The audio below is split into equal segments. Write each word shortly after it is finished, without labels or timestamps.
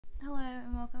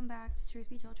and welcome back to Truth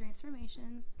Be Told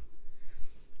Transformations.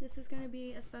 This is going to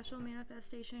be a special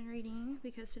manifestation reading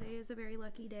because today is a very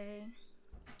lucky day.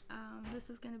 This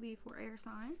is going to be for air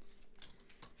signs.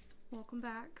 Welcome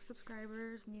back,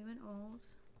 subscribers, new and old.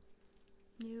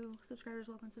 New subscribers,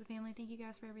 welcome to the family. Thank you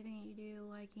guys for everything that you do,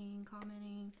 liking,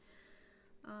 commenting,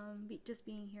 just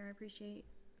being here. I appreciate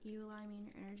you allowing me in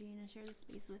your energy and to share this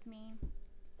space with me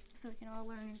so we can all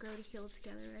learn and grow to heal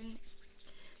together, right?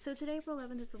 So today, April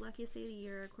 11th, is the luckiest day of the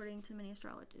year according to many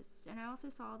astrologists. And I also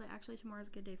saw that actually tomorrow is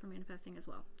a good day for manifesting as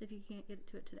well, if you can't get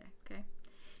to it today, okay?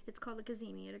 It's called the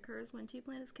Cazimi. It occurs when two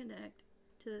planets connect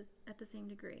at the same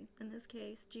degree. In this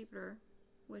case, Jupiter,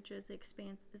 which is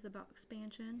about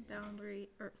expansion,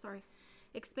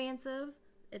 expansive,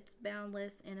 it's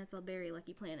boundless, and it's a very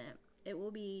lucky planet. It will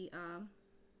be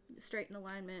straight in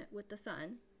alignment with the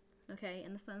sun, okay?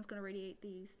 And the sun's going to radiate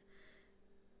these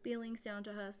feelings down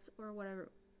to us or whatever.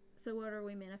 So whatever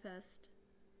we manifest.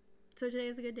 So today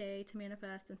is a good day to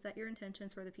manifest and set your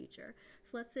intentions for the future.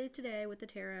 So let's say today with the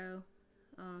tarot,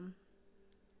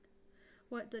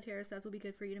 what the tarot says will be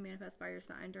good for you to manifest by your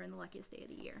sign during the luckiest day of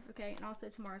the year. Okay, and also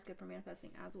tomorrow's good for manifesting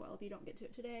as well if you don't get to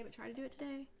it today, but try to do it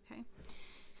today. Okay,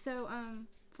 so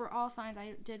for all signs,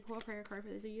 I did pull a prayer card for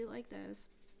those of you like those.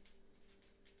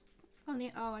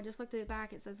 I just looked at the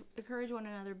back. It says, encourage one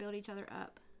another, build each other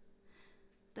up.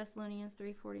 Thessalonians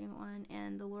 3:41,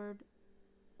 and the Lord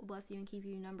will bless you and keep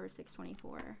you. Numbers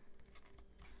 6:24.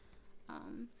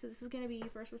 So this is going to be,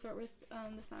 first we'll start with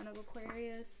the sign of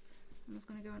Aquarius. I'm just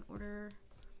going to go in order.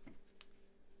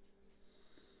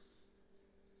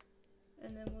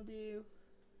 And then we'll do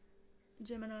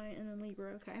Gemini and then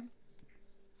Libra, okay?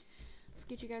 Let's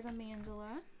get you guys a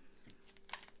mandala.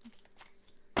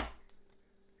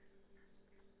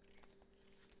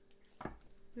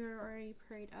 We're already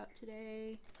prayed up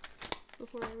today.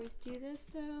 Before we do this,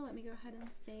 though, let me go ahead and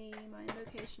say my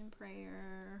invocation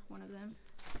prayer, one of them.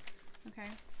 Okay.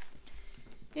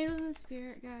 Angels and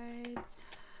spirit guides,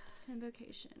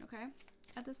 invocation, okay?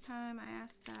 At this time, I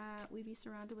ask that we be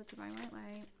surrounded with divine white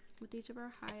light, with each of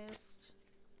our highest,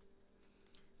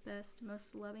 best,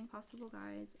 most loving possible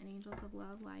guides and angels of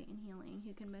love, light, and healing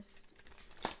who can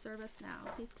serve us now.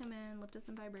 Please come in, lift us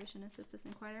in vibration, assist us,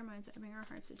 and quiet our minds, and bring our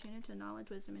hearts to tune into knowledge,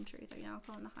 wisdom, and truth. I now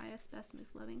call in the highest, best,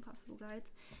 most loving possible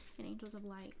guides and angels of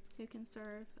light who can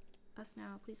serve us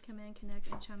now. Please come in, connect,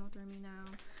 and channel through me now.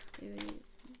 We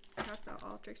cast out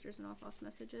all tricksters and all false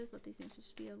messages. Let these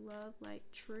messages be of love, light,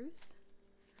 truth.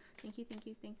 Thank you, thank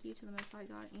you, thank you to the Most High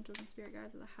God, angels and spirit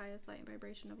guides of the highest light and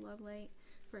vibration of love, light,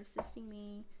 for assisting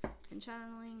me in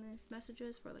channeling these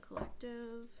messages for the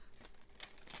collective.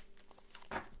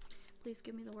 Please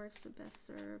give me the words to best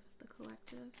serve the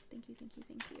collective. Thank you, thank you,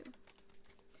 thank you.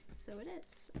 So it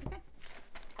is. Okay.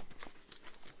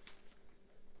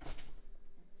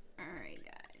 Alright,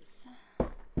 guys.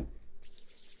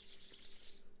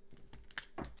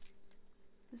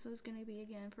 This is going to be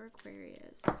again for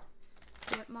Aquarius.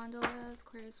 What mandala is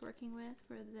Aquarius working with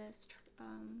for this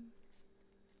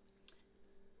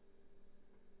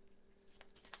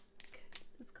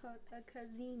it's called a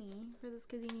Cazimi. For this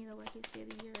Cazimi, the luckiest day of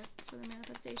the year for the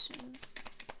manifestations.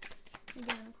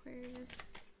 Again, Aquarius.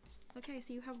 Okay,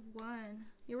 so you have one.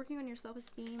 You're working on your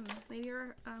self-esteem. Maybe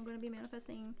you're going to be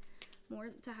manifesting more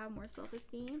to have more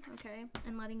self-esteem, okay?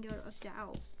 And letting go of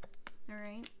doubt.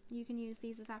 Alright? You can use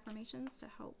these as affirmations to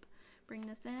help bring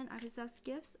this in. I possess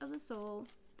gifts of the soul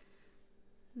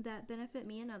that benefit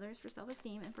me and others. For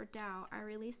self-esteem and for doubt, I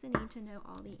release the need to know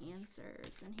all the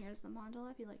answers. And here's the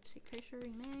mandala. If you'd like to take a picture,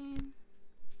 remain.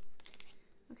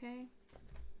 Okay.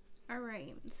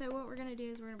 Alright. So what we're going to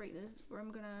do is we're going to break this.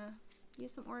 I'm going to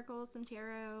use some oracles, some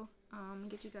tarot,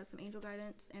 get you guys some angel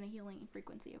guidance, and a healing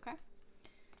frequency, okay?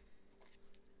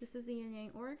 This is the Yin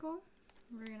Yang Oracle.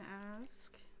 We're going to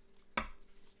ask,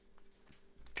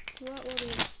 what will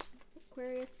the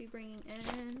Aquarius be bringing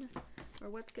in, or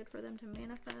what's good for them to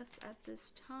manifest at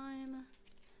this time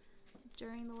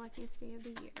during the luckiest day of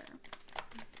the year?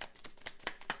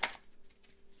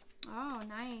 Oh,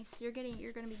 nice.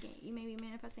 You may be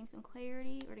manifesting some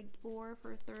clarity, or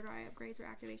for third eye upgrades or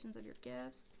activations of your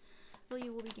gifts. I feel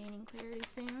you will be gaining clarity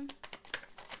soon.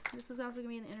 This is also going to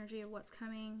be in the energy of what's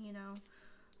coming, you know,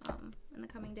 in the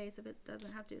coming days, if it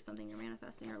doesn't have to do with something you're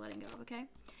manifesting or letting go of, okay?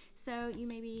 So you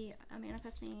may be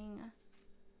manifesting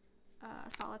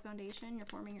a solid foundation. You're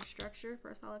forming your structure for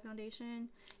a solid foundation.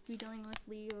 If you're dealing with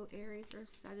Leo, Aries, or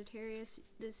Sagittarius,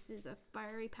 this is a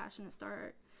fiery, passionate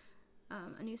start,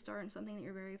 a new start in something that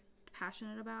you're very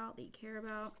passionate about, that you care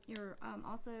about. You're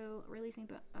also releasing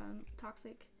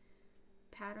toxic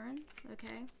patterns,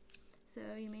 okay? So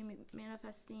you may be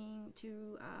manifesting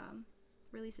to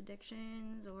release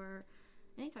addictions or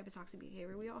any type of toxic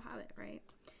behavior. We all have it, right?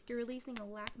 You're releasing a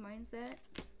lack mindset,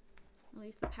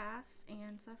 release the past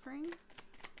and suffering.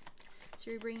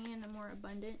 So you're bringing in a more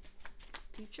abundant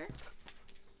future.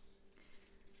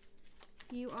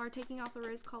 You are taking off the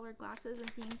rose-colored glasses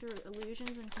and seeing through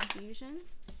illusions and confusion.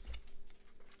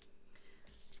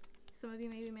 Some of you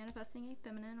may be manifesting a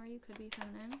feminine, or you could be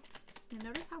feminine. And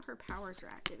notice how her powers are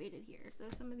activated here. So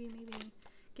some of you may be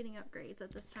getting upgrades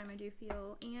at this time, I do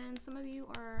feel. And some of you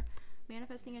are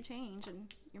manifesting a change,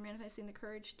 and you're manifesting the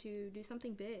courage to do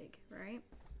something big, right?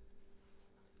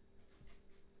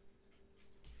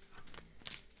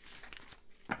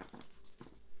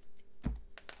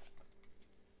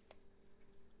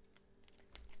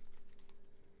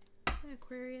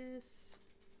 Aquarius.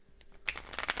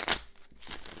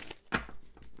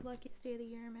 Luckiest day of the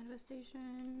year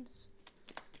manifestations.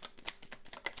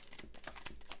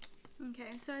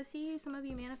 Okay, so I see some of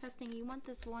you manifesting, you want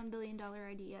this $1 billion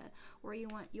idea, or you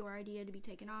want your idea to be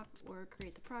taken off, or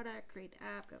create the product, create the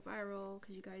app, go viral,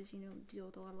 because you guys, you know, deal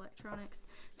with a lot of electronics.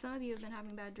 Some of you have been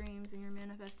having bad dreams, and you're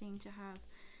manifesting to have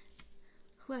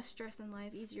less stress in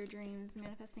life, easier dreams,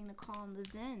 manifesting the calm, the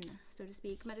zen, so to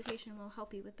speak. Meditation will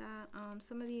help you with that.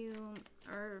 Some of you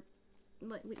are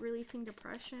releasing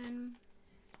depression,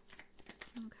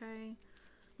 okay,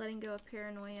 letting go of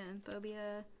paranoia and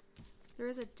phobia. There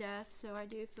is a death, so I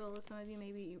do feel that some of you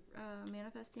may be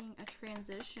manifesting a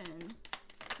transition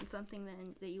and something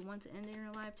that you want to end in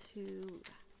your life, to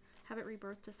have it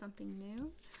rebirth to something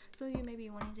new. Some of you may be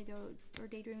wanting to go or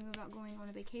daydreaming about going on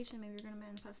a vacation. Maybe you're going to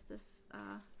manifest this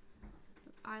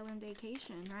island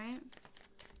vacation, right?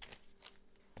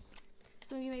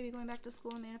 Some of you may be going back to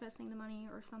school and manifesting the money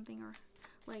or something, or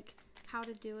like how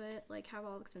to do it, like have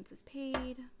all expenses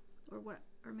paid, or what,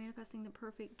 or manifesting the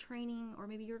perfect training, or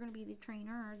maybe you're going to be the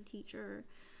trainer or the teacher,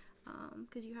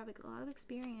 because you have a lot of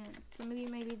experience. Some of you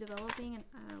may be developing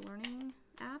a learning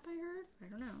app, I heard. I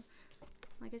don't know.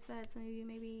 Like I said, some of you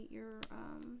maybe you're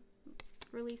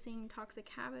releasing toxic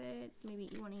habits, maybe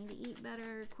you wanting to eat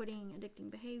better, quitting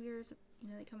addicting behaviors. You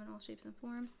know, they come in all shapes and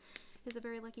forms. It's a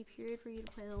very lucky period for you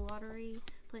to play the lottery,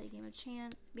 play a game of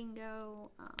chance,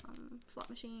 bingo, slot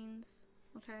machines.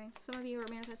 Okay, some of you are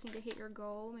manifesting to hit your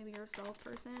goal. Maybe you're a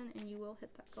salesperson and you will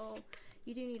hit that goal.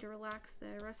 You do need to relax,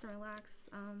 rest and relax.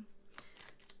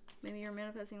 Maybe you're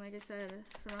manifesting, like I said,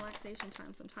 some relaxation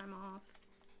time, some time off.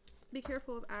 Be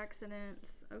careful of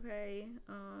accidents, okay?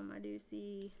 I do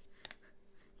see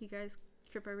you guys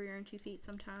trip over your own 2 feet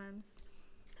sometimes.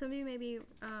 Some of you may be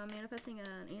manifesting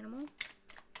an animal,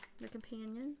 a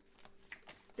companion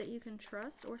that you can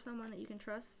trust, or someone that you can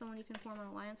trust, someone you can form an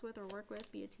alliance with or work with,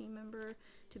 be a team member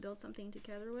to build something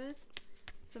together with.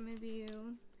 Some of you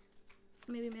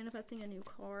may be manifesting a new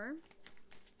car.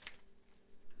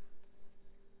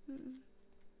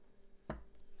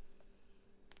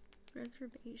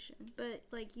 Reservation, but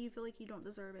like you feel like you don't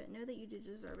deserve it. Know that you do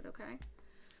deserve it, okay?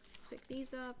 Let's pick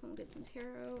these up and we'll get some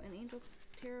tarot and angel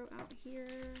tarot out here.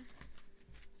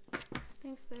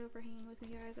 Thanks though for hanging with me,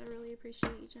 guys. I really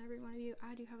appreciate each and every one of you.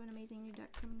 I do have an amazing new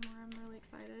deck coming tomorrow. I'm really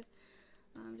excited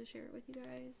to share it with you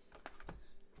guys.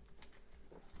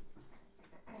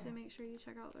 So make sure you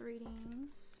check out the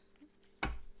readings.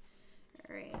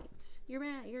 Alright.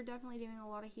 You're definitely doing a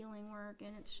lot of healing work,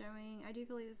 and it's showing. I do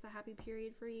feel like this is a happy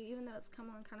period for you, even though it's come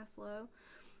on kind of slow.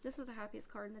 This is the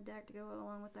happiest card in the deck to go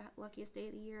along with the luckiest day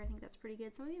of the year. I think that's pretty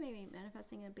good. Some of you may be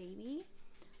manifesting a baby.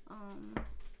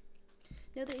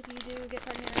 Know that if you do get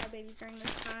pregnant or have babies during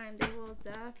this time, they will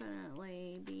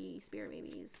definitely be spirit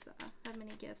babies, have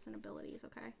many gifts and abilities,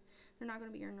 okay? They're not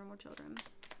going to be your normal children.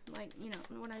 Like, you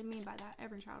know, what I mean by that,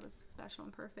 every child is special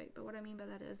and perfect, but what I mean by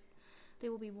that is they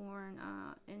will be born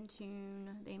in tune.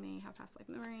 They may have past life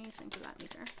memories, things of that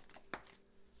nature.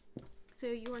 So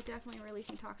you are definitely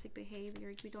releasing toxic behavior.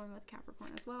 You could be dealing with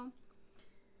Capricorn as well.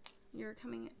 You're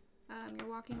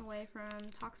walking away from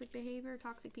toxic behavior,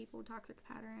 toxic people, toxic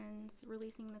patterns,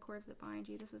 releasing the cords that bind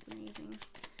you. This is amazing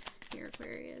here,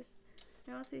 Aquarius.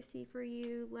 I also see for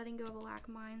you letting go of a lack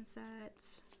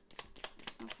mindset.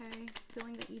 Okay,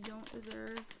 feeling that you don't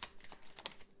deserve.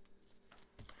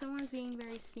 Someone's being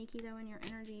very sneaky though in your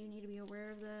energy. You need to be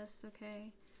aware of this,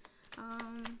 okay?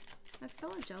 I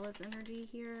feel a jealous energy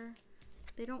here.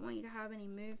 They don't want you to have any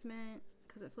movement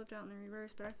because it flipped out in the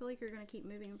reverse, but I feel like you're going to keep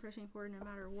moving and pushing forward no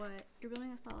matter what. You're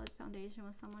building a solid foundation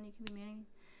with someone. You can be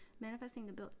manifesting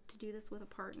to do this with a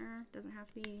partner. It doesn't have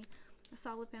to be a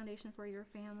solid foundation for your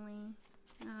family.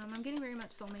 I'm getting very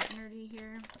much soulmate energy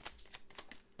here.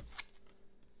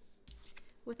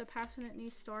 With a passionate new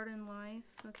start in life,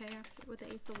 okay, with the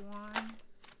Ace of Wands.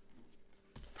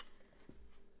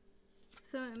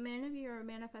 So many of you are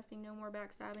manifesting no more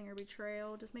backstabbing or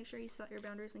betrayal. Just make sure you set your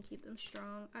boundaries and keep them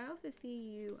strong. I also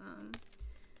see you,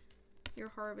 your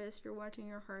harvest. You're watching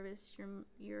your harvest.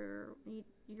 You're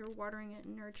watering it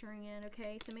and nurturing it.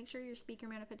 Okay, so make sure you speak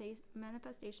your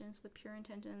manifestations with pure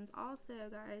intentions. Also,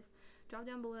 guys, drop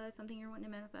down below something you're wanting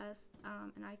to manifest,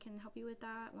 and I can help you with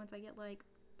that once I get like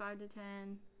 5 to 10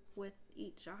 with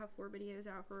each. I'll have 4 videos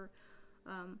out for,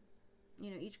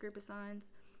 you know, each group of signs.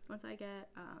 Once I get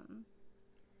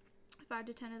 5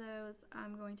 to 10 of those,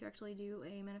 I'm going to actually do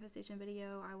a manifestation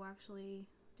video. I will actually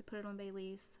put it on bay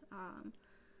leaves.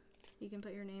 You can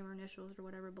put your name or initials or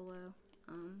whatever below.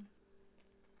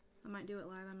 I might do it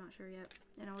live, I'm not sure yet.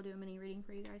 And I will do a mini reading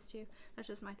for you guys too. That's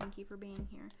just my thank you for being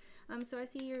here. So I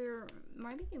see you're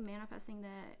might be manifesting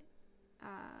that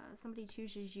somebody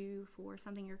chooses you for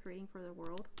something you're creating for the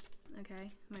world.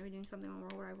 Okay, might be doing something on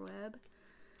the World Wide Web.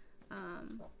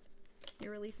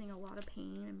 You're releasing a lot of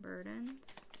pain and burdens.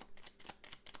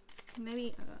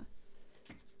 Maybe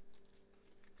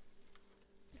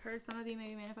heard some of you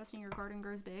maybe manifesting your garden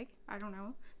grows big. I don't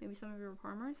know. Maybe some of you are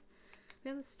farmers. We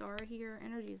have the star here.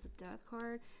 Energy is the death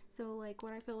card. So like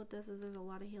what I feel with this is there's a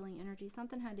lot of healing energy.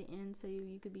 Something had to end so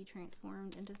you could be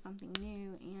transformed into something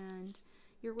new, and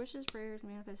your wishes, prayers,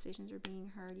 and manifestations are being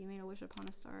heard. You made a wish upon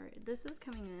a star. This is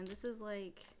coming in. This is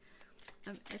like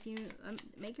if you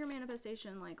make your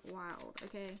manifestation like wild,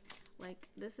 okay? Like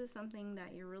this is something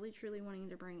that you're really truly wanting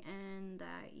to bring in,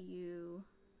 that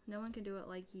no one can do it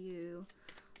like you.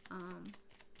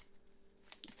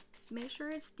 Make sure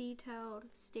it's detailed,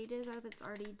 stated as if it's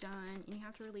already done, and you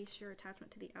have to release your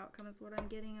attachment to the outcome is what I'm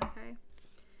getting, okay?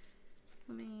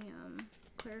 Let me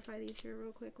clarify these here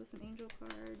real quick with some angel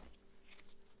cards.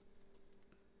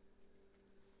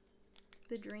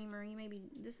 The dreamer, you may be,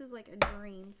 this is like a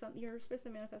dream. You're supposed to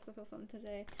manifest or feel something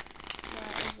today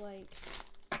that is like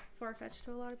far-fetched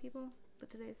to a lot of people, but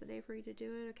today's the day for you to do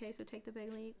it, okay? So take the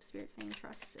big leap. Spirit saying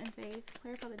trust and faith.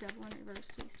 Clarify the devil in reverse,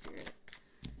 please, Spirit.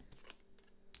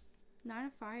 9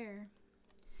 of fire.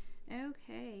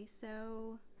 Okay,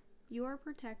 so you are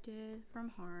protected from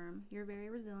harm. You're very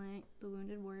resilient. The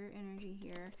wounded warrior energy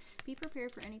here. Be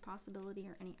prepared for any possibility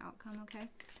or any outcome, okay?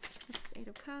 This is 8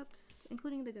 of cups,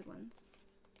 including the good ones.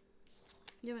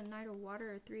 You have a Knight of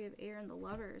Water, 3 of Air, and the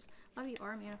Lovers. A lot of you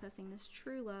are manifesting this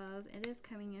true love. It is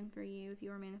coming in for you if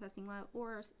you are manifesting love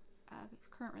or a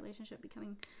current relationship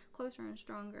becoming closer and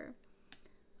stronger.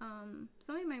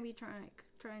 Somebody might be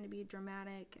trying to be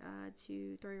dramatic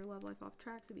to throw your love life off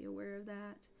track, so be aware of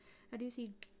that. I do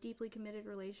see deeply committed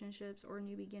relationships or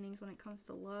new beginnings when it comes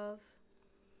to love.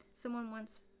 Someone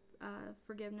wants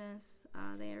forgiveness.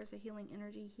 There's a healing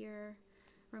energy here.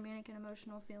 Romantic and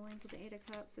emotional feelings with the 8 of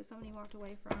Cups. So somebody walked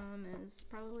away from is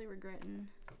probably regretting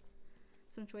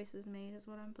some choices made is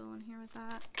what I'm feeling here with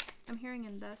that. I'm hearing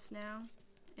invest now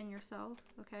in yourself,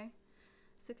 okay?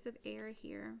 6 of Air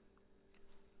here.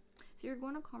 So you're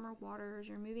going to calmer waters.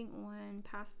 You're moving on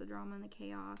past the drama and the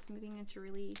chaos, moving into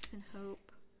relief and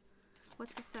hope.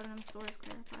 What's the 7 of Swords?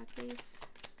 Clarify, please.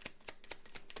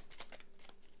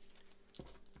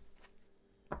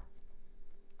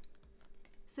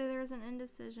 So there's an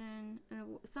indecision.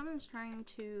 Someone's trying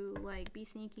to like be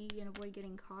sneaky and avoid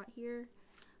getting caught here.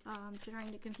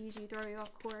 Trying to confuse you, throw you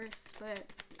off course, but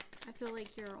I feel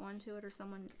like you're onto it, or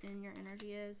someone in your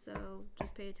energy is. So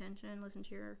just pay attention, listen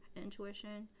to your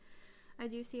intuition. I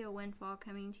do see a windfall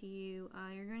coming to you.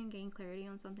 You're going to gain clarity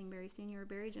on something very soon. You're a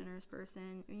very generous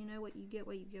person. You know what you get,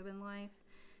 what you give in life.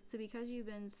 So because you've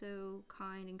been so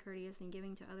kind and courteous and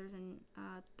giving to others and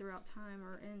throughout time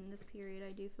or in this period,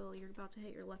 I do feel you're about to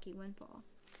hit your lucky windfall.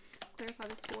 Clarify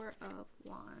this 4 of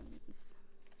Wands.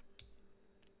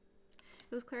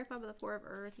 It was clarified by the 4 of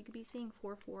Earth. You could be seeing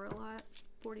 4-4 a lot.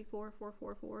 44,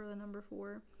 444, the number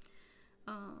 4.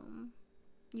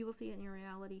 You will see it in your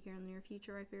reality here in the near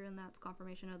future, I fear, and that's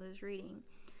confirmation of this reading.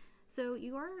 So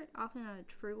you are often a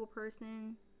frugal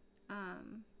person.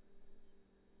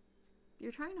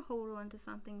 You're trying to hold on to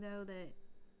something, though, that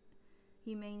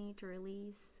you may need to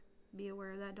release. Be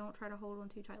aware of that. Don't try to hold on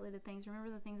too tightly to things.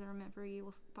 Remember, the things that are meant for you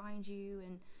will find you,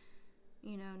 and,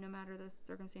 you know, no matter the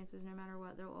circumstances, no matter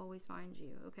what, they'll always find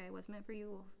you, okay? What's meant for you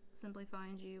will simply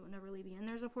find you, will never leave you. And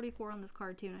there's a 44 on this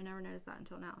card, too, and I never noticed that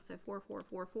until now. So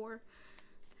 4444,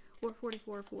 or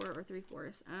 444, or 3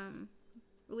 4s.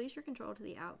 Release your control to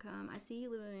the outcome. I see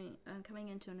you living, coming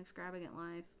into an extravagant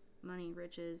life. Money,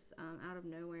 riches, out of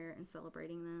nowhere, and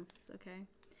celebrating this, okay,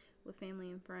 with family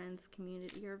and friends,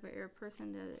 community. You're a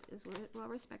person that is well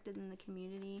respected in the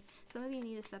community. Some of you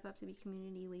need to step up to be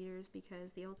community leaders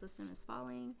because the old system is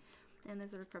falling and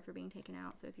those that are corrupt are being taken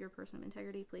out. So if you're a person of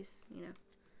integrity, please, you know,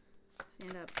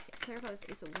 stand up. Clarify this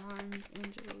Ace of Wands,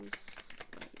 angels.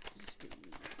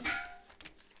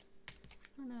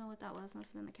 don't know what that was. Must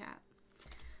have been the cat.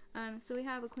 So we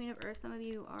have a Queen of Earth. Some of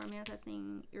you are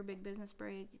manifesting your big business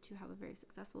break to have a very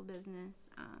successful business.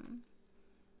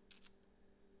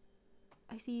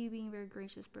 I see you being very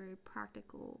gracious, very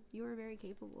practical. You are very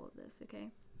capable of this,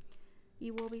 okay?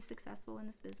 You will be successful in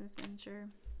this business venture.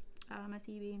 I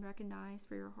see you being recognized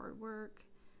for your hard work.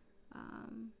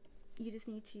 You just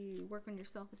need to work on your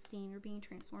self-esteem. You're being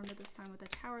transformed at this time with a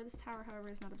tower. This tower, however,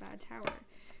 is not a bad tower.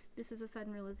 This is a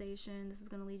sudden realization. This is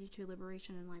going to lead you to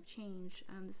liberation and life change.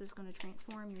 This is going to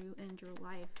transform you and your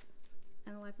life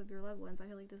and the life of your loved ones. I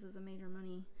feel like this is a major amount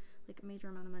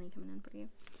of money coming in for you.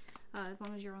 As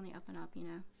long as you're on the up and up, you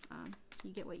know,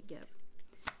 you get what you give.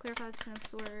 Clarifies 10 of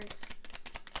Swords.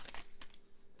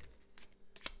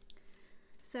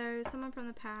 So someone from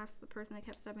the past, the person that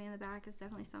kept stabbing in the back, is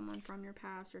definitely someone from your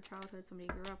past, your childhood, somebody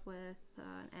you grew up with,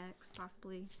 an ex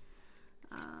possibly.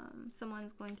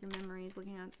 Someone's going through memories,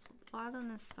 looking at a lot of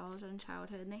nostalgia in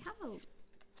childhood, and they have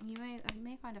you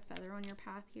may find a feather on your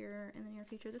path here in the near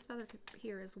future. This feather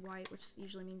here is white, which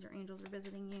usually means your angels are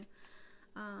visiting you.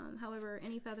 However,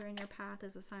 any feather in your path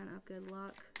is a sign of good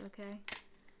luck, okay?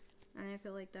 And I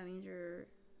feel like that means your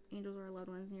angels or loved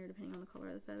ones near, depending on the color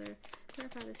of the feather.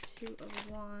 Clarify this 2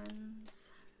 of Wands.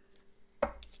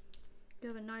 You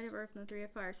have a Knight of Earth and the 3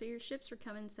 of Fire. So your ships are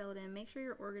coming sailed in. Make sure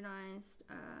you're organized.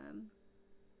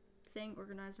 Staying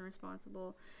organized and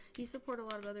responsible. You support a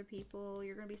lot of other people.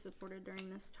 You're going to be supported during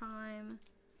this time.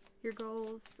 Your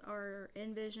goals are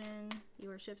in vision.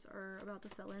 Your ships are about to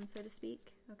sail in, so to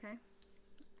speak. Okay?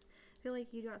 I feel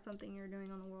like you got something you're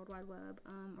doing on the World Wide Web,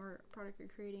 or a product you're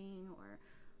creating, or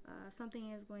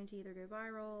something is going to either go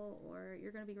viral, or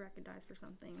you're going to be recognized for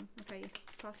something. Okay,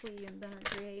 possibly you invent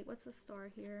or create. What's the star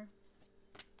here?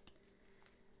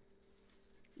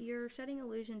 You're shedding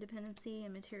illusion, dependency,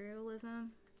 and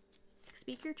materialism.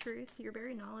 Speak your truth. You're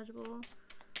very knowledgeable.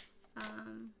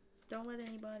 Don't let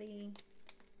anybody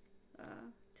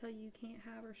tell you can't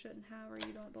have or shouldn't have, or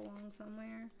you don't belong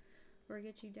somewhere, or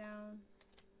get you down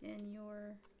in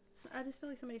your... So I just feel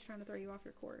like somebody's trying to throw you off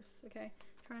your course, okay?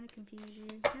 Trying to confuse you.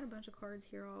 I had a bunch of cards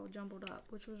here all jumbled up,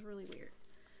 which was really weird.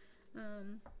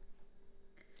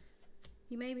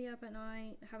 You may be up at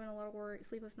night having a lot of worry,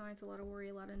 sleepless nights, a lot of worry,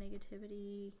 a lot of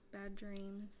negativity, bad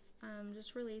dreams.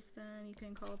 Just release them. You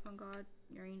can call upon God,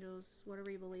 your angels, whatever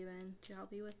you believe in, to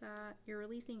help you with that. You're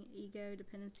releasing ego,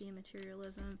 dependency, and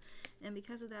materialism. And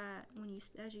because of that,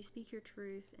 as you speak your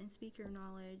truth and speak your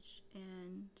knowledge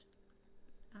and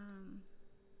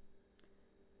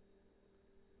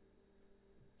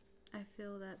I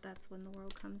feel that that's when the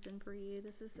world comes in for you.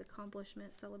 This is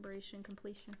accomplishment, celebration,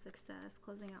 completion, success,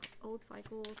 closing out old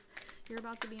cycles. You're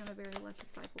about to be on a very lucky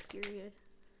cycle period.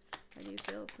 I do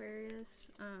feel, Aquarius.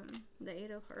 The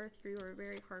 8 of Earth, you are a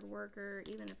very hard worker.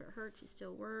 Even if it hurts, you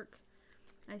still work.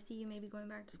 I see you maybe going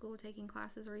back to school, taking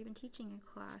classes, or even teaching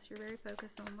a class. You're very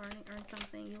focused on learning,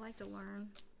 something. You like to learn.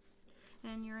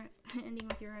 And you're ending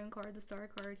with your own card, the Star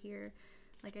card here.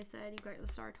 Like I said, you've got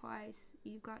the Star twice.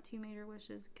 You've got 2 major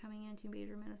wishes coming in, 2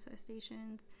 major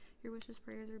manifestations. Your wishes,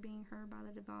 prayers are being heard by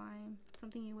the divine.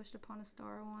 Something you wished upon a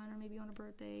star on, or maybe on a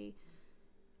birthday,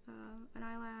 an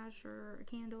eyelash or a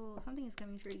candle. Something is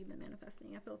coming true. You've been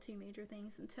manifesting. I feel 2 major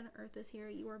things. And 10 of Earth is here.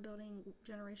 You are building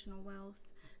generational wealth.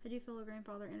 I do feel a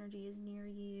grandfather energy is near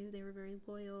you. They were very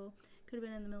loyal. Could have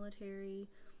been in the military.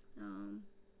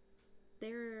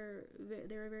 They're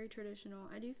very traditional.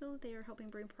 I do feel that they are helping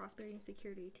bring prosperity and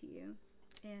security to you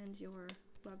and your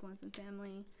loved ones and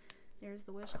family. There's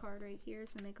the wish card right here,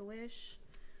 so make a wish.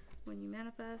 When you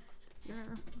manifest,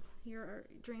 your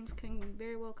dreams can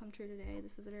very well come true today.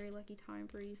 This is a very lucky time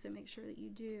for you, so make sure that you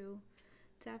do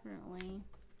definitely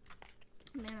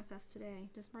manifest today.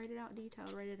 Just write it out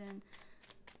detailed. Write it in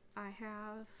I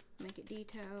have, make it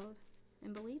detailed,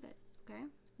 and believe it, okay?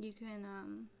 You can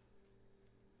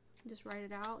just write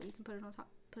it out. You can put it on top,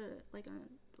 put it like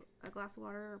a glass of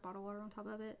water or a bottle of water on top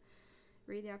of it.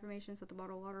 Read the affirmations, set the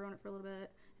bottle of water on it for a little bit,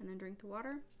 and then drink the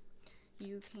water.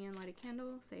 You can light a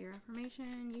candle, say your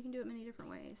affirmation. You can do it many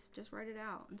different ways. Just write it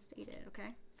out and state it,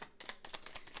 okay?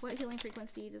 What healing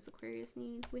frequency does Aquarius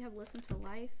need? We have listen to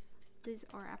life. These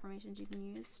are affirmations you can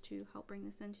use to help bring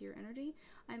this into your energy.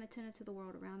 I am attentive to the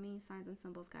world around me. Signs and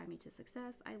symbols guide me to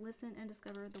success. I listen and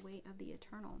discover the way of the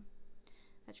eternal.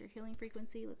 That's your healing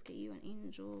frequency. Let's get you an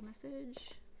angel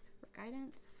message for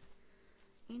guidance.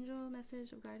 Angel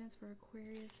message of guidance for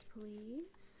Aquarius,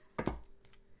 please.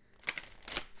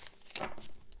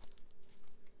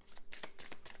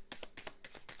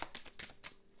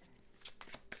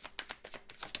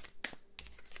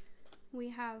 We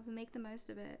have make the most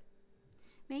of it.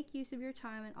 Make use of your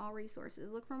time and all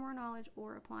resources. Look for more knowledge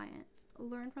or appliance.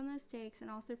 learn from the mistakes and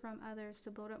also from others to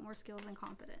build up more skills and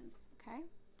confidence, okay?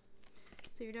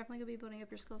 So you're definitely going to be building up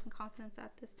your skills and confidence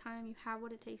at this time. You have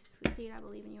what it takes to succeed. I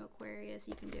believe in you, Aquarius.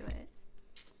 You can do it.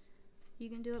 You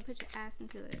can do it. Put your ass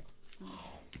into it.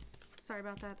 Sorry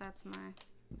about that. That's my...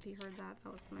 If you heard that,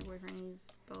 that was my boyfriend. He's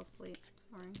fell asleep.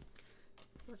 Sorry.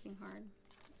 Working hard.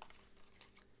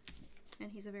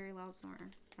 And he's a very loud snorer.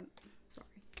 I'm sorry.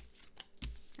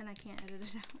 And I can't edit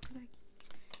it out because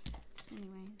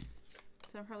anyways.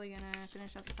 So I'm probably going to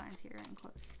finish up the signs here and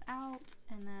close this out.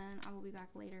 And then I will be back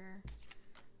later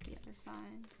with the other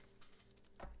signs.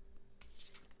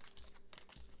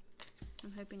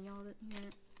 I'm hoping y'all didn't hear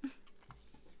it.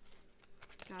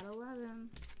 Gotta love him.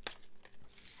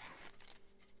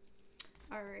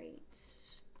 Alright.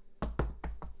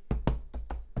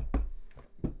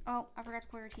 Oh, I forgot to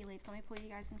pull your tea leaves. Let me pull you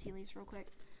guys some tea leaves real quick.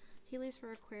 Tea leaves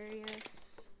for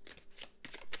Aquarius.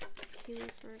 Tea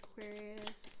leaves for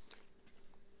Aquarius.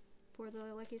 For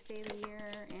the luckiest day of the year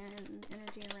and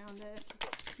energy around it.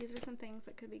 These are some things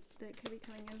that could be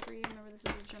coming in for you. Remember, this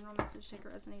is a general message. Take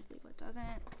what resonates, leave what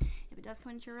doesn't. If it does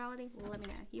come into your reality, let me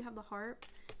know. You have the heart.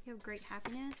 You have great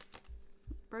happiness.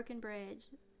 Broken bridge.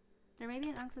 There may be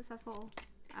an unsuccessful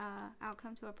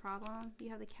outcome to a problem. You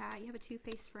have the cat. You have a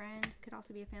two-faced friend. Could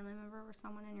also be a family member or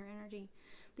someone in your energy.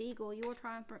 The eagle. You will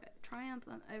triumph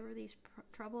over these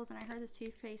troubles. And I heard this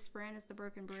two-faced friend is the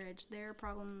broken bridge. Their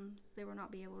problems, they will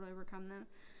not be able to overcome them.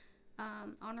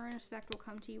 Honor and respect will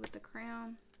come to you with the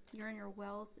crown. You're in your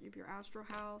wealth of your astral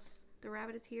house. The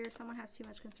rabbit is here. Someone has too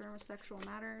much concern with sexual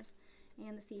matters.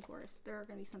 And the seahorse. There are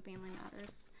going to be some family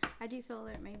matters. I do feel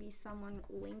there may be someone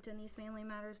linked in these family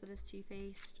matters that is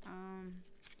two-faced.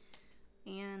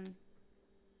 And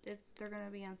they're going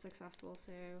to be unsuccessful.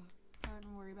 So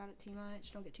don't worry about it too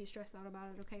much. Don't get too stressed out about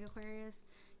it. Okay, Aquarius?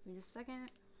 Give me just a second.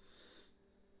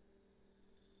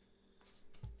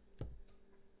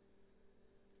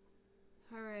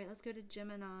 Alright, let's go to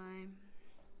Gemini.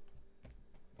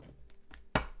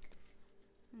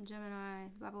 And Gemini,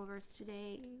 the Bible verse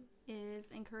today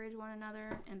is encourage one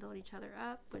another and build each other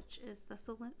up, which is the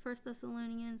 1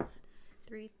 Thessalonians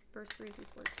 3, verse 3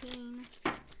 through 14.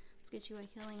 Let's get you a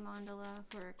healing mandala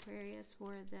for Aquarius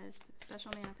for this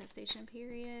special manifestation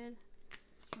period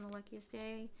on the luckiest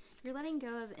day. You're letting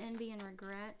go of envy and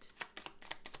regret.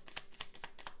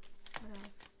 What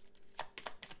else?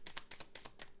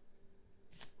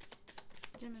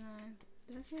 Gemini.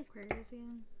 Did I say Aquarius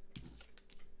again?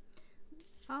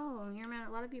 Oh,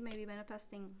 a lot of you may be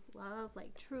manifesting love,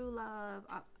 like true love,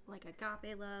 like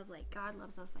agape love, like God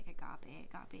loves us like agape.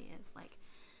 Agape is like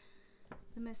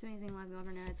the most amazing love you'll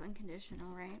ever know. It's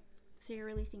unconditional, right? So you're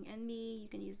releasing envy. You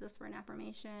can use this for an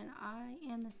affirmation. I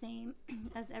am the same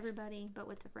as everybody, but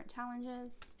with different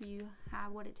challenges. You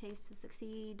have what it takes to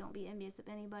succeed. Don't be envious of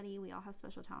anybody. We all have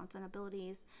special talents and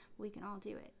abilities. We can all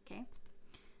do it, okay?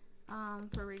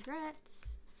 For regret,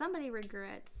 somebody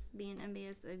regrets being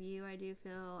envious of you. I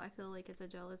feel like it's a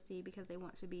jealousy because they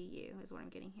want to be you is what I'm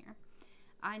getting here.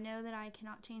 I know that I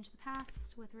cannot change the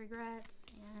past with regrets,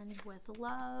 and with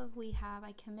love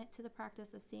I commit to the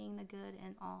practice of seeing the good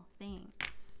in all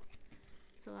things.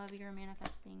 So love, you're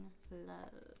manifesting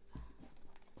love.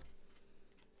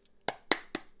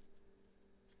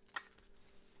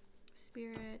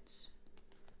 Spirit.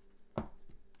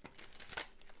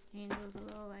 Angels of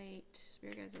the light,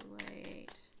 spirit guides of the light,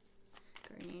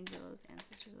 guardian angels,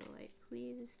 ancestors of the light.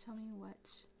 Please tell me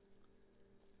what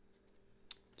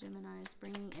Gemini is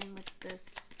bringing in with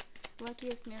this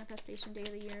luckiest manifestation day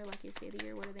of the year, luckiest day of the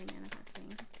year. What are they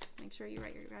manifesting? Make sure you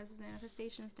write your guys'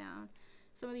 manifestations down.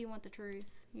 Some of you want the truth.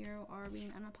 You are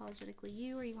being unapologetically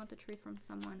you, or you want the truth from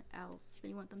someone else.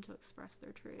 You want them to express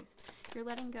their truth. You're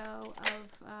letting go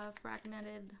of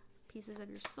fragmented pieces of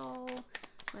your soul.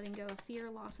 Letting go of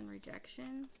fear, loss, and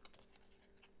rejection.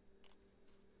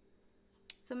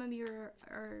 Some of you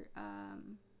are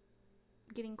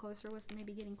getting closer with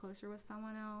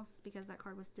someone else because that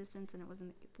card was distance and it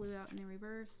flew out in the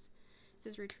reverse. It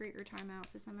says retreat or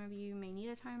timeout. So some of you may need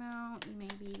a timeout. You may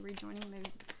be rejoining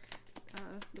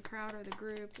the crowd or the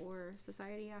group or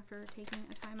society after taking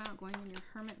a timeout, going in your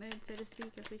hermit mode, so to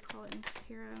speak, as we call it in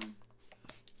tarot.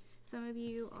 Some of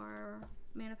you are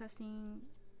manifesting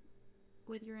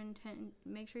with your intent.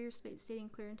 Make sure you're stating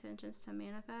clear intentions to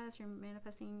manifest. You're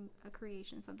manifesting a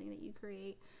creation, something that you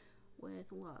create with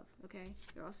love, okay?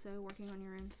 You're also working on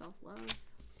your own self-love.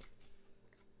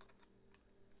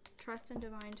 Trust in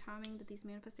divine timing that these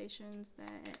manifestations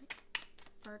that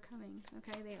are coming,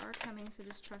 okay? They are coming, so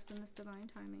just trust in this divine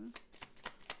timing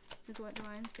is what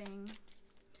Divine's saying.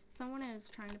 Someone is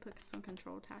trying to put some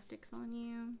control tactics on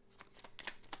you.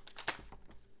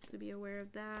 So be aware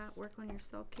of that. Work on your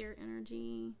self-care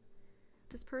energy.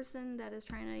 This person that is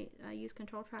trying to use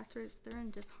control factors, they're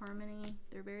in disharmony.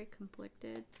 They're very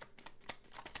conflicted.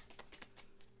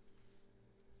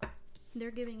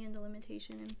 They're giving into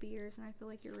limitation and fears, and I feel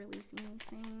like you're releasing these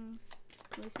things.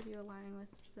 At least if you align with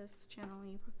this channel,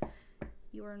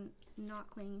 you are not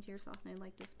clinging to yourself now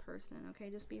like this person, okay?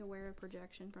 Just be aware of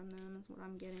projection from them is what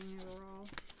I'm getting overall.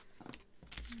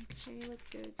 Okay, let's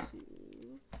go to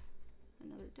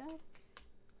another deck.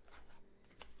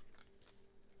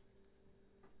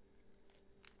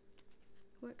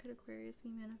 What could Aquarius be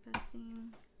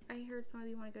manifesting? I heard some of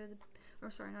you want to go to the,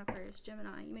 or sorry, not Aquarius,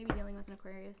 Gemini. You may be dealing with an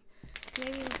Aquarius. You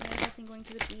may be manifesting going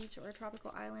to the beach or a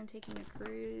tropical island, taking a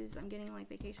cruise. I'm getting like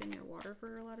vacation near water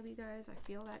for a lot of you guys. I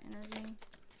feel that energy.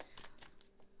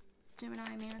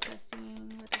 Gemini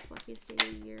manifesting with this luckiest day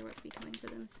of the year, what's be coming for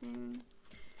them soon.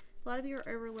 A lot of you are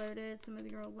overloaded. Some of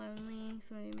you are lonely.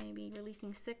 Some of you may be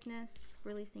releasing sickness,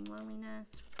 releasing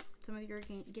loneliness. Some of you are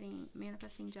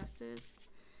manifesting justice.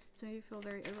 Some of you feel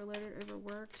very overloaded,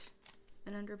 overworked,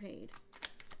 and underpaid.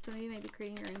 Some of you may be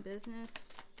creating your own business.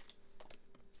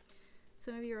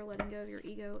 Some of you are letting go of your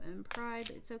ego and pride.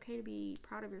 It's okay to be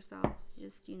proud of yourself.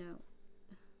 Just, you know,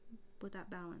 with that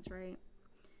balance, right?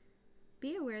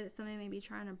 Be aware that somebody may be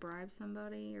trying to bribe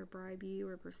somebody or bribe you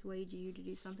or persuade you to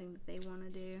do something that they want to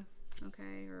do,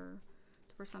 okay? Or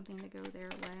for something to go their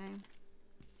way.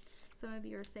 Some of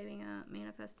you are saving up,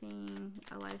 manifesting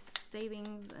a life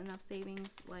savings, enough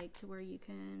savings like to where you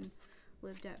can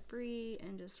live debt-free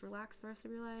and just relax the rest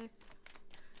of your life.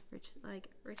 Like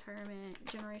retirement,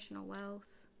 generational wealth.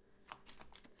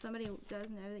 Somebody does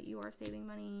know that you are saving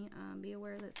money. Be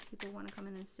aware that people want to come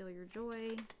in and steal your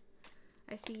joy.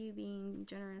 I see you being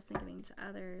generous and giving to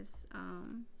others.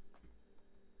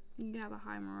 You have a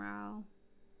high morale,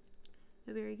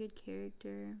 a very good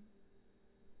character.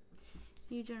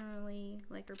 You generally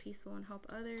are peaceful and help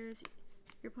others.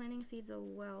 You're planting seeds of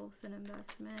wealth and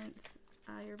investments.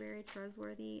 You're very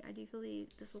trustworthy. I do feel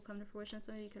this will come to fruition.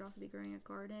 Some of you could also be growing a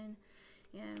garden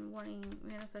and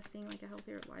manifesting like a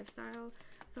healthier lifestyle.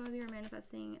 Some of you are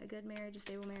manifesting a good marriage, a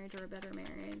stable marriage, or a better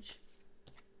marriage.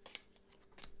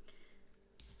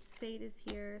 Fate is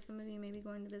here. Some of you may be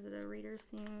going to visit a reader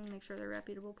soon. Make sure they're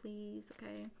reputable, please.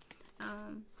 Okay.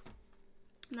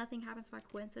 Nothing happens by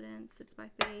coincidence. It's by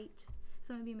fate.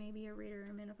 Some of you may be a reader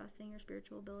and manifesting your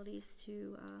spiritual abilities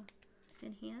to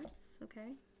enhance.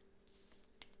 Okay.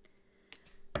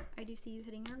 I do see you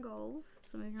hitting your goals.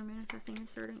 Some of you are manifesting a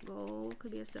certain goal.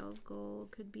 Could be a sales goal.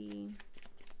 Could be.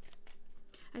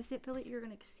 I feel like you're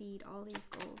going to exceed all these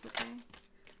goals. Okay.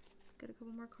 Got a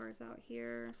couple more cards out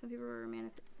here. Some of you are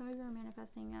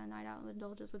manifesting a night out of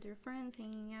indulgence with your friends,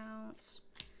 hanging out.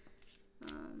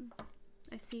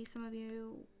 I see some of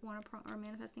you are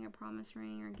manifesting a promise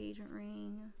ring or engagement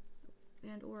ring,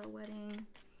 and or a wedding.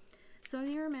 Some of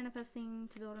you are manifesting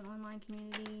to build an online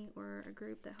community or a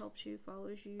group that helps you,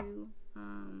 follows you.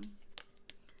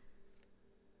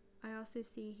 I also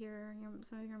see here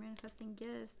some of you are manifesting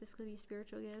gifts. This could be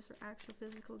spiritual gifts or actual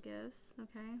physical gifts.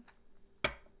 Okay.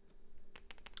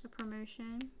 A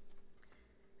promotion.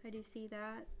 I do see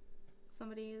that.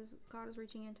 God is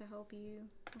reaching in to help you,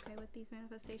 okay, with these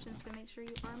manifestations. So make sure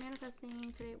you are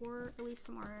manifesting today or at least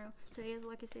tomorrow. Today is the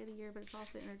luckiest day of the year, but it's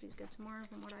also energy is good tomorrow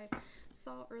from what I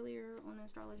saw earlier on the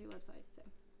astrology website. So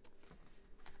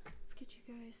let's get you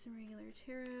guys some regular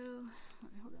tarot.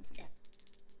 Hold on a second.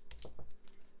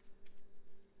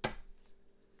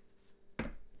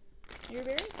 You're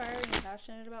very fiery and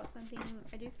passionate about something.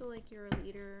 I do feel like you're a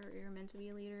leader, or you're meant to be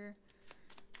a leader.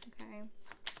 Okay.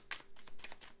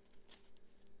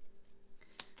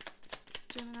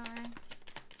 Gemini.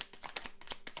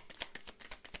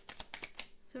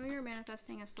 Some of you are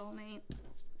manifesting a soulmate.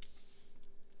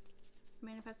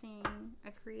 Manifesting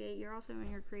you're also in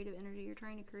your creative energy. You're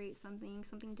trying to create something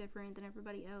different than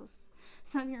everybody else.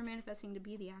 Some of you are manifesting to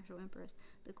be the actual empress,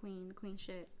 the queen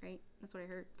shit, right? That's what I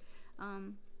heard.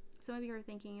 Some of you are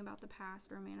thinking about the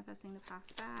past or manifesting the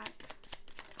past back.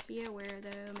 Be aware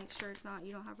though, make sure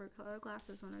you don't have red color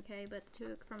glasses on, okay? But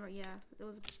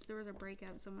there was a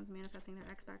breakup. Someone's manifesting their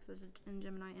ex back in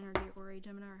Gemini energy, or a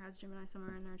Gemini, or has Gemini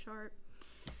somewhere in their chart.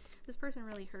 This person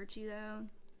really hurt you though.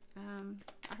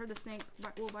 I heard the snake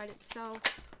will bite itself.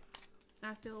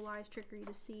 I feel lies, trickery,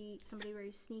 deceit, somebody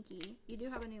very sneaky. You do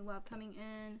have a new love coming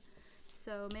in,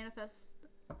 so manifest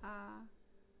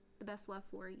the best love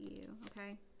for you,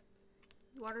 okay?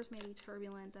 Waters may be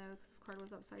turbulent though, because this card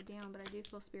was upside down, but I do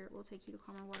feel spirit will take you to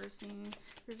calmer waters soon.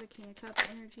 There's a King of Cups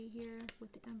energy here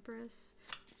with the Empress.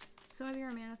 Some of you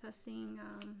are manifesting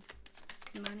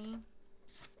money.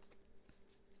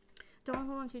 don't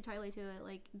hold on too tightly to it.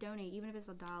 Like, donate, even if it's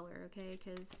 $1, okay?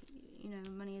 Because, you know,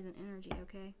 money isn't energy,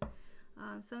 okay?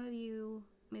 Some of you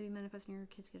maybe manifesting your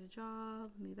kids get a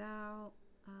job, move out.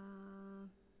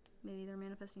 Maybe they're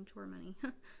manifesting chore money.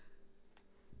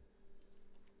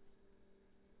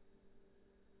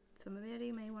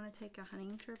 Somebody may want to take a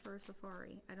hunting trip or a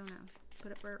safari. I don't know.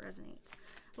 Put it where it resonates.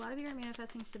 A lot of you are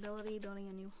manifesting stability, building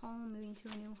a new home, moving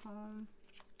to a new home.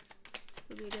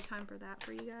 Would be a good time for that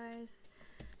for you guys.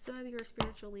 Some of you are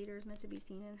spiritual leaders meant to be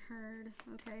seen and heard.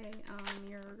 Okay,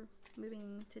 you're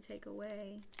moving to take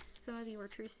away. Some of you are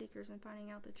truth seekers and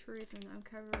finding out the truth and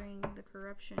uncovering the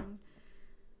corruption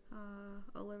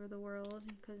all over the world,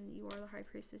 because you are the high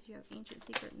priestess. You have ancient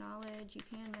secret knowledge. You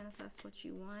can manifest what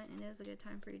you want, and it is a good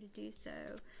time for you to do so.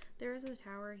 There is a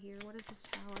tower here. What is this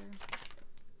tower?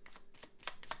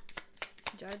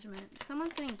 Judgment.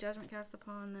 Someone's getting judgment cast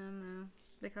upon them, though,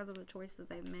 because of the choice that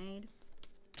they've made.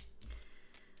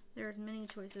 There's many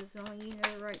choices. Only you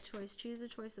know the right choice. Choose the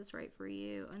choice that's right for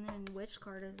you. And then Witch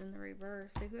card is in the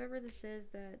reverse. So whoever this is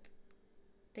that's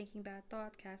thinking bad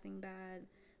thoughts, casting bad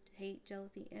hate,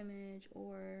 jealousy, image,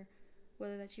 or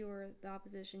whether that's you or the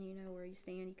opposition, you know where you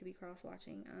stand. You could be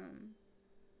cross-watching.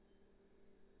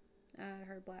 I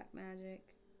heard black magic,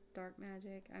 dark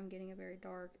magic. I'm getting a very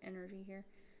dark energy here.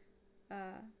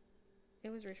 It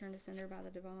was returned to sender by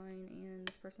the divine, and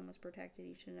this person was protected.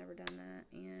 You should have never done that,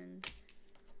 and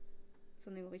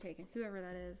something will be taken. Whoever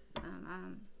that is,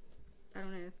 I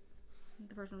don't know if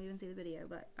the person will even see the video,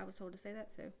 but I was told to say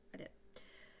that, so I did.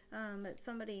 But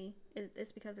somebody,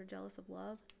 it's because they're jealous of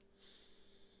love.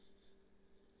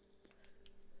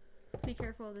 Be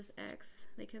careful of this ex.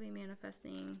 They could be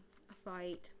manifesting a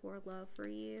fight for love for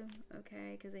you,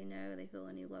 okay? Because they know they feel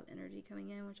a new love energy coming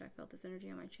in, which I felt this energy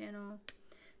on my channel.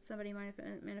 Somebody might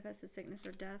have manifested sickness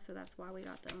or death, so that's why we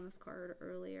got the illness card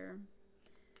earlier.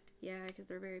 Yeah, because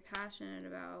they're very passionate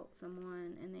about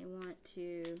someone, and they want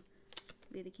to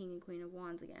be the king and queen of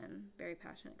wands again. Very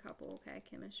passionate couple, okay?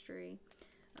 Chemistry.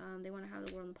 They want to have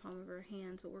the world in the palm of their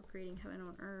hands, but we're creating heaven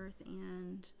on earth,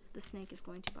 and the snake is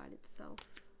going to bite itself,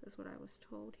 is what I was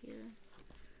told here.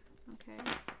 Okay.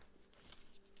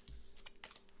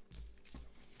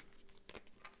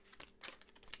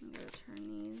 I'm going to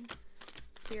turn these.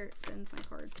 Spirit spins my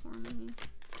cards for me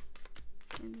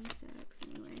in these decks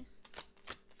anyways.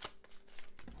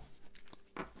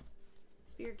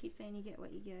 Spirit keeps saying you get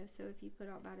what you give, so if you put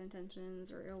out bad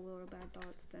intentions or ill will or bad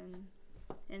thoughts, then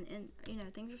and you know,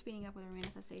 things are speeding up with our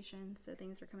manifestations, so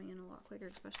things are coming in a lot quicker,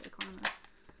 especially karma.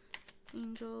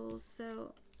 Angels.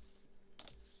 So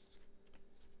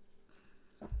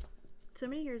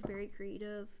somebody here is very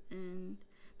creative, and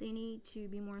they need to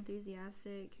be more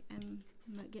enthusiastic and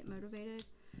get motivated,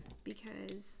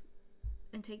 because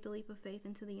and take the leap of faith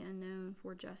into the unknown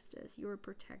for justice. You are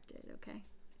protected, okay?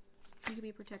 You could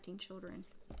be protecting children,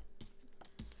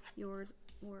 yours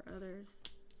or others.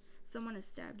 Someone has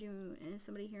stabbed you, and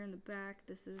somebody here in the back.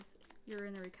 This is, you're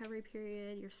in the recovery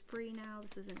period. You're free now.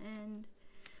 This is an end.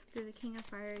 You're the king of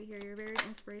fire here. You're a very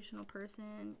inspirational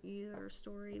person. Your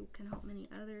story can help many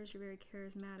others. You're very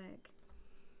charismatic.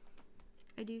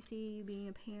 I do see you being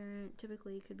a parent.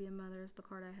 Typically, it could be a mother, is the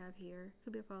card I have here.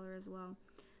 Could be a father as well,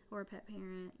 or a pet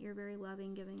parent. You're very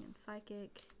loving, giving, and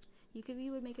psychic.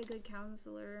 You would make a good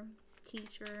counselor,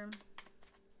 teacher,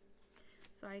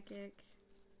 psychic.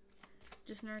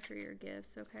 Just nurture your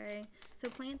gifts, okay? So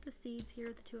plant the seeds here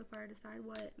with the Two of Fire. Decide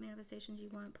what manifestations you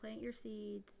want. Plant your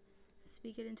seeds.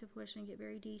 Speak it into fruition. Get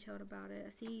very detailed about it. I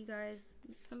see you guys,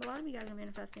 a lot of you guys are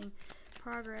manifesting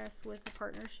progress with a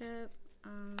partnership.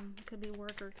 Could be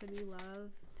work or it could be love.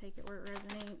 Take it where it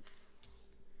resonates.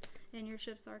 And your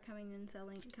ships are coming in,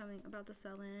 about to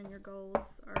sell in. Your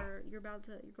goals are about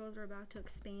to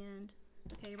expand.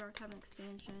 Okay, you're about to have an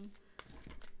expansion.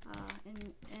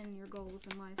 And your goals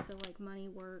in life. So like money,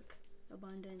 work,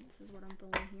 abundance is what I'm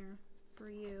feeling here for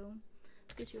you.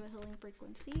 Let's get you a healing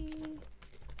frequency.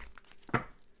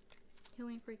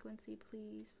 Healing frequency,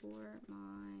 please, for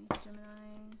my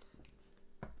Geminis.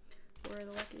 For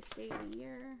the luckiest day of the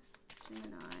year.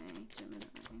 Gemini.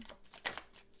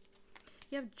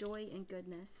 You have joy and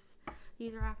goodness.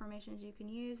 These are affirmations you can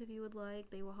use if you would like.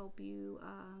 They will help you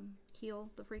heal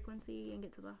the frequency and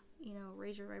get to the,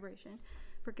 raise your vibration.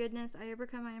 For goodness, I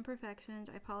overcome my imperfections.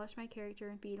 I polish my character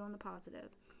and feed on the positive.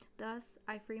 Thus,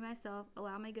 I free myself,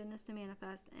 allow my goodness to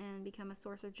manifest, and become a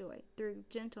source of joy. Through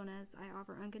gentleness, I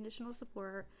offer unconditional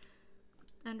support,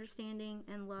 understanding,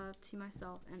 and love to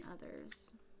myself and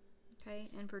others. Okay,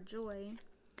 and for joy,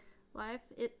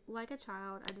 like a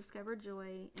child, I discover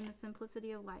joy in the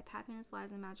simplicity of life. Happiness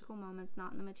lies in magical moments,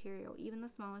 not in the material. Even the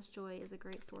smallest joy is a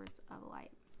great source of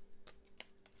light.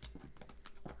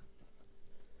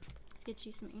 Let's get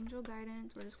you some angel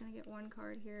guidance. We're just going to get one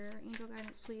card here. Angel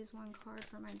guidance, please. One card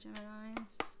for my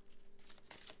Geminis.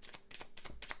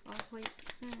 All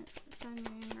placement, sun,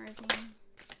 moon, rising.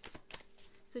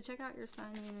 So check out your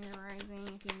sun, moon, and your rising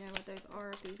if you know what those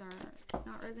are. If these aren't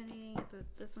not resonating, if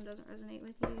this one doesn't resonate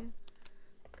with you.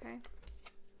 Okay.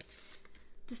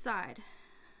 Decide.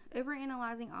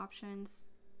 Overanalyzing options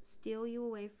steal you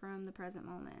away from the present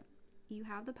moment. You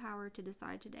have the power to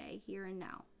decide today, here and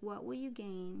now. What will you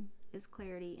gain is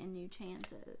clarity and new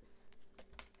chances.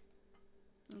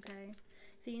 Okay.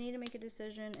 So you need to make a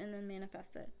decision and then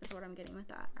manifest it, is what I'm getting with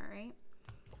that. All right.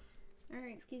 All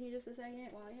right. Excuse me just a second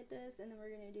while I hit this, and then we're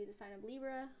going to do the sign of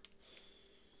Libra.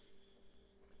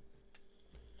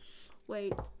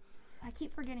 Wait. I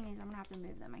keep forgetting these. I'm going to have to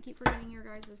move them. I keep forgetting your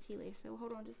guys' tea leaves. So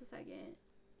hold on just a second.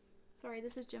 Sorry,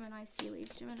 this is Gemini's tea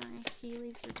leaves. Gemini tea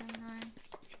leaves for Gemini.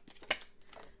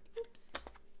 Oops.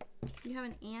 You have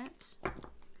an ant.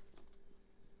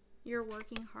 You're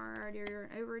working hard. You're an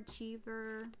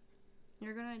overachiever.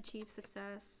 You're going to achieve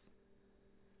success.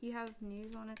 You have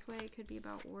news on its way. It could be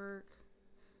about work.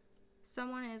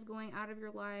 Someone is going out of your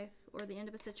life or the end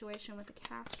of a situation with a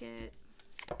casket.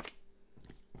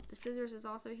 The scissors is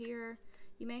also here.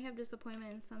 You may have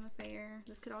disappointment in some affair.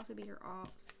 This could also be your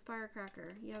ops.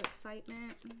 Firecracker. You have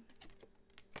excitement.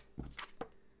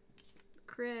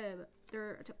 Crib.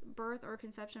 Birth or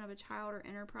conception of a child or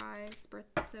enterprise.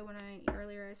 So when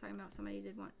earlier I was talking about somebody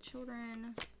did want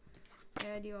children.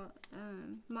 Yeah, I do.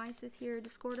 Mice is here.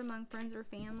 Discord among friends or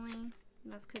family.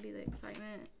 That could be the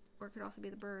excitement, or it could also be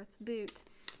the birth. Boot.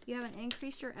 You haven't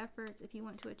increased your efforts if you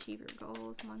want to achieve your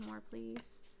goals. One more,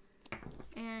 please.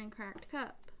 And cracked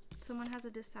cup. Someone has a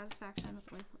dissatisfaction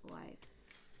with life,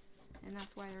 and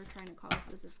that's why they're trying to cause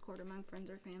this discord among friends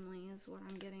or family, is what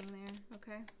I'm getting there.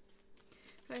 Okay.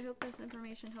 So I hope this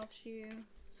information helps you.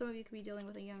 Some of you could be dealing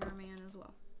with a younger man as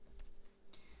well.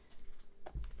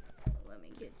 Let me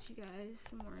get you guys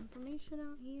some more information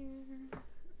out here.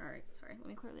 Alright, sorry. Let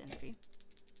me clear the energy.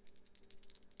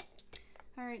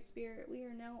 Alright, Spirit. We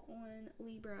are now on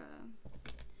Libra.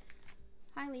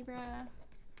 Hi, Libra.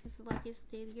 This is the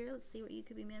luckiest day of the year. Let's see what you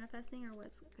could be manifesting, or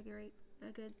what's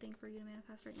a good thing for you to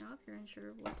manifest right now if you're unsure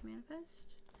of what to manifest.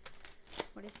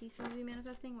 What I see some of you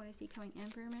manifesting, what I see coming in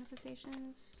for your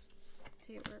manifestations.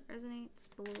 Take it where it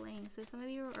resonates. Blame. So some of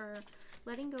you are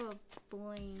letting go of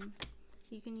blame.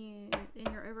 You can use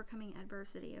in your overcoming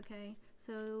adversity, okay?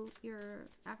 So your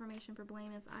affirmation for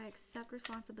blame is, I accept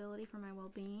responsibility for my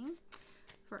well-being.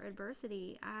 For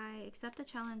adversity, I accept that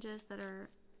challenges are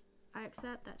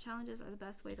the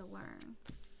best way to learn.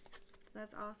 So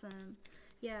that's awesome.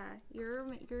 Yeah, you're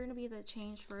gonna be the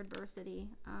change for adversity.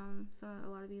 So a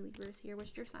lot of you Libras here,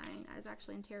 which your sign is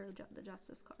actually in Tarot, the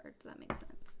Justice card. Does that make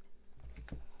sense?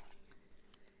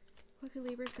 What could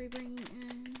Libras be bringing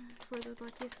in for the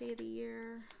luckiest day of the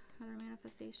year? Are their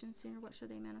manifestations sooner? What should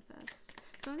they manifest?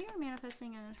 Some of you are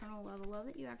manifesting an eternal love, a love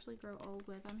that you actually grow old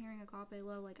with. I'm hearing agape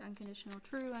love, like unconditional,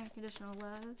 true unconditional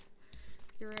love.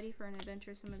 You're ready for an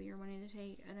adventure. Some of you are wanting to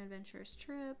take an adventurous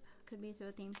trip. Could be to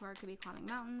a theme park, could be climbing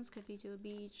mountains, could be to a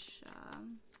beach.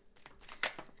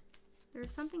 There's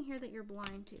something here that you're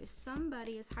blind to.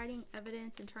 Somebody is hiding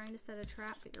evidence and trying to set a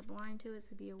trap that you're blind to. Is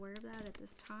to be aware of that at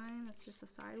this time. That's just a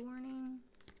side warning.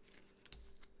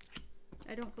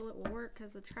 I don't feel it will work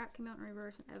because the trap came out in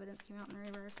reverse and evidence came out in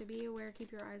reverse. So be aware,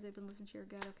 keep your eyes open, listen to your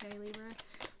gut, okay, Libra?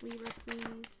 Libra,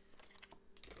 please.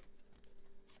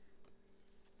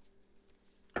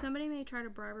 Somebody may try to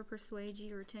bribe or persuade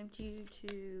you or tempt you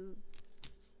to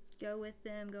go with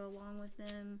them, go along with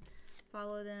them,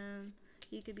 follow them.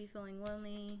 You could be feeling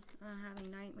lonely,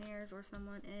 having nightmares, or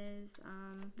someone is.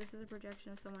 This is a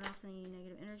projection of someone else in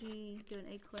negative energy. Do an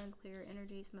egg cleanse, clear your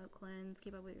energy, smoke cleanse,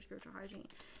 keep up with your spiritual hygiene.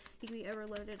 You could be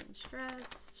overloaded and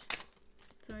stressed.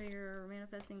 Some of you are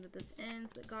manifesting that this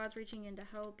ends, but God's reaching in to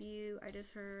help you. I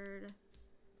just heard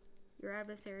your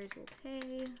adversaries will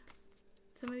pay.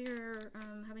 Some of you are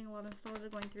having a lot of nostalgia,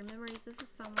 going through memories. This is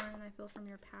someone, I feel, from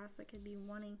your past that could be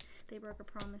wanting, they broke a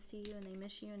promise to you and they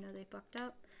miss you and know they fucked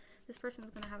up. This person is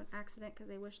going to have an accident because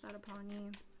they wish that upon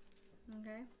you.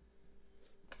 Okay?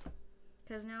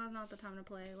 Because now is not the time to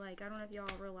play. Like, I don't know if y'all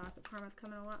realize, but karma's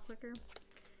coming a lot quicker.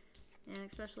 And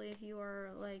especially if you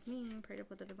are like me, prayed up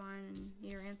with the divine and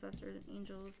your ancestors and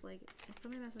angels. Like, if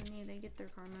somebody messes with me, they get their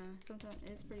karma. Sometimes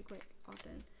it's pretty quick,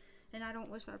 often. And I don't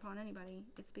wish that upon anybody.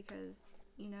 It's because,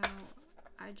 you know,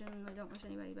 I generally don't wish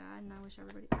anybody bad, and I wish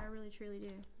everybody, I really truly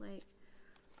do. Like,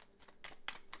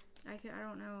 I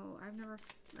don't know, I've never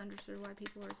understood why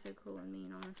people are so cruel and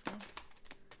mean, honestly.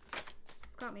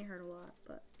 It's got me hurt a lot,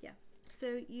 but yeah.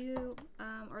 So you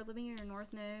are living in your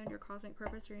north node, your cosmic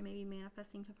purpose, or you may be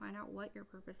manifesting to find out what your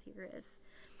purpose here is.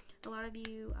 A lot of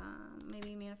you may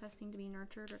be manifesting to be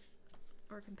nurtured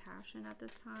or compassion at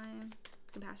this time.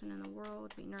 Compassion in the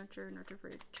world, to be nurtured for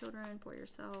your children, for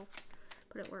yourself.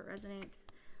 Put it where it resonates.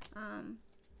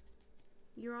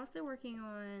 You're also working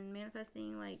on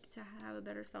manifesting, like, to have a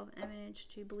better self-image,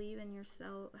 to believe in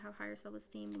yourself, have higher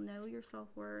self-esteem, know your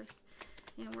self-worth,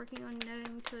 and working on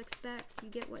knowing to expect you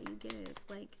get what you give,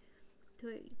 like,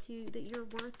 to that you're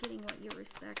worth getting what you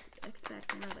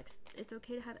expect. You know, like, it's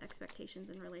okay to have expectations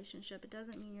in relationship. It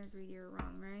doesn't mean you're greedy or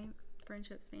wrong, right?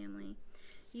 Friendships, family.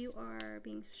 You are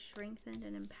being strengthened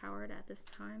and empowered at this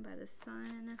time by the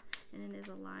sun, and it is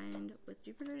aligned with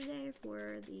Jupiter today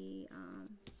for the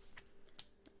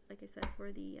like I said,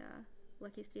 for the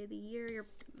luckiest day of the year. You're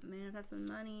manifesting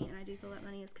money, and I do feel that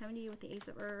money is coming to you with the Ace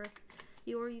of Earth.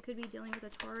 Or you could be dealing with a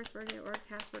Taurus, Virgo, or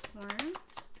Capricorn.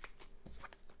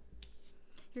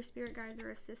 Your spirit guides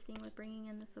are assisting with bringing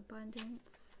in this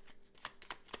abundance.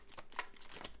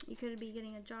 You could be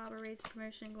getting a job, a raise, a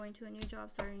promotion, going to a new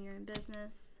job, starting your own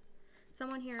business.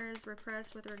 Someone here is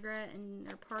repressed with regret and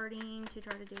they're partying to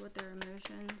try to deal with their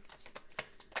emotions.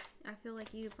 I feel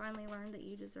like you finally learned that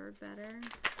you deserve better,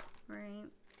 right?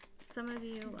 Some of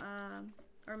you are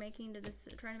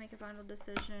trying to make a final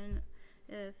decision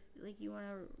if, like, you want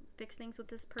to fix things with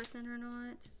this person or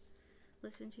not.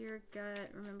 Listen to your gut.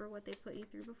 Remember what they put you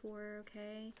through before,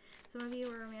 okay? Some of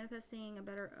you are manifesting a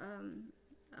better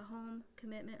a home,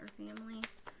 commitment, or family.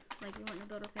 Like, you want to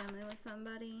build a family with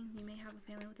somebody. You may have a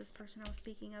family with this person I was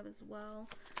speaking of as well.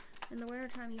 In the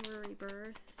wintertime, you were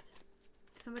rebirthed.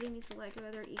 Somebody needs to let go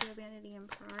of their ego, vanity, and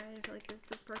pride. I feel like it's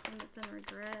this person that's in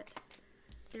regret.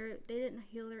 They didn't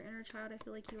heal their inner child. I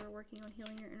feel like you are working on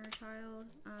healing your inner child.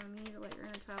 You need to let your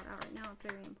inner child out right now. It's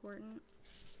very important.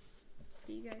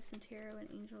 So you guys, some tarot and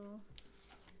angel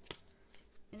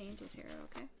tarot,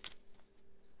 okay?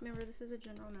 Remember, this is a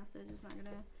general message. It's not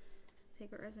gonna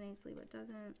take what resonates, leave what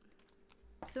doesn't.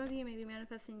 Some of you may be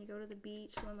manifesting to go to the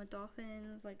beach, swim with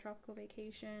dolphins, like tropical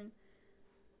vacation.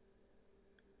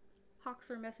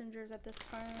 Hawks are messengers at this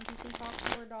time. If you see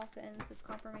hawks or dolphins, it's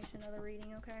confirmation of the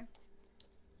reading, okay?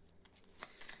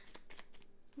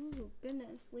 Ooh,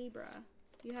 goodness, Libra.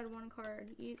 You had one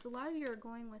card. A lot of you are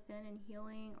going within and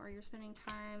healing, or you're spending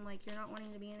time, like, you're not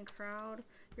wanting to be in a crowd.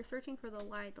 You're searching for the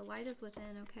light. The light is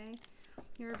within, okay?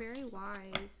 You're very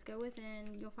wise. Go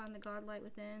within. You'll find the God light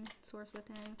within, source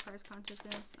within, Christ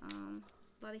consciousness.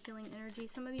 A lot of healing energy.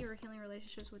 Some of you are healing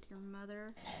relationships with your mother.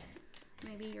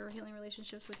 Maybe you're healing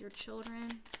relationships with your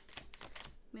children.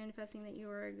 Manifesting that you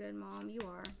are a good mom. You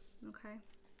are, okay?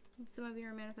 Some of you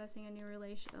are manifesting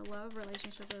a love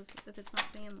relationship if it's not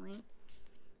family.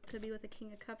 Could be with the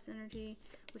King of Cups energy,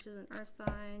 which is an earth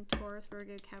sign, Taurus,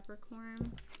 Virgo, Capricorn.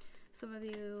 Some of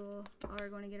you are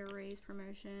going to get a raise,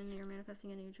 promotion. You're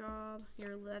manifesting a new job.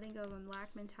 You're letting go of a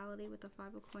lack mentality with the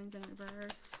 5 of coins in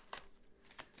reverse.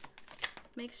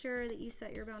 Make sure that you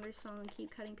set your boundaries strong and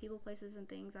keep cutting people, places, and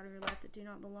things out of your life that do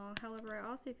not belong. However, I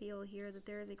also feel here that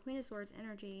there is a Queen of Swords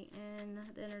energy in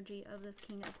the energy of this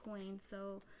King of Coins.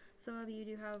 So some of you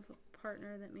do have a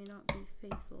partner that may not be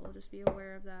faithful. Just be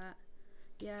aware of that.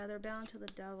 Yeah, they're bound to the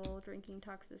devil, drinking,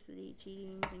 toxicity,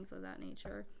 cheating, things of that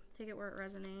nature. Take it where it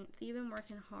resonates. You've been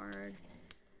working hard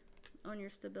on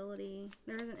your stability.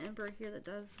 There's an Emperor here that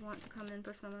does want to come in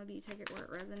for some of you. Take it where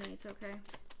it resonates, okay?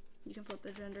 You can flip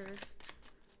the genders.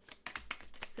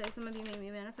 So some of you may be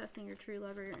manifesting your true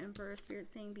love or your Emperor. Spirit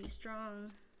saying be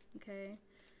strong, okay?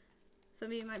 Some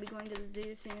of you might be going to the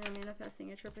zoo soon or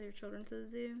manifesting a trip with your children to the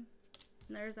zoo.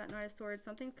 And there's that Knight of Swords.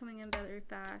 Something's coming in very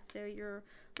fast. So you're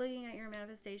looking at your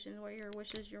manifestations, what your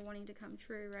wishes you're wanting to come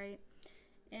true, right?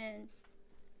 And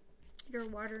you're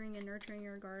watering and nurturing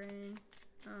your garden,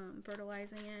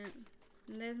 fertilizing it.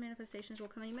 And those manifestations will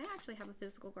come. You may actually have a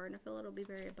physical garden. I feel it'll be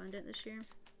very abundant this year.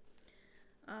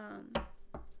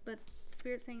 But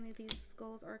Spirit's saying that these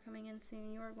goals are coming in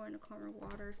soon. You are going to calmer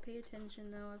waters. Pay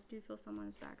attention, though. I do feel someone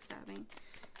is backstabbing.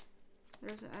 For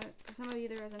some of you,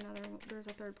 there's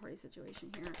a third-party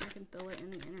situation here. I can feel it in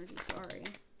the energy. Sorry.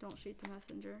 Don't shoot the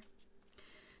messenger.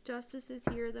 Justice is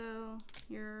here, though.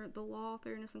 The law,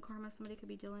 fairness, and karma. Somebody could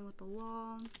be dealing with the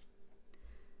law.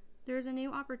 There's a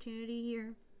new opportunity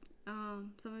here.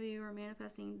 Some of you are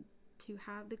manifesting to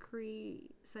have the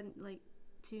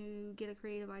to get a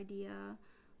creative idea,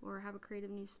 or have a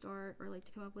creative new start, or like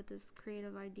to come up with this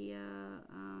creative idea,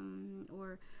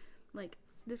 or like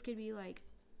this could be like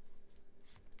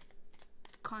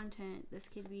content. This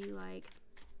could be like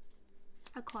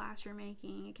a class you're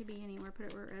making. It could be anywhere. Put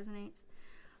it where it resonates.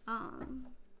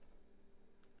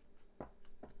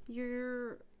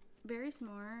 You're very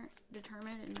smart,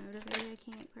 determined, and motivated.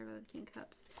 Clarified by the King of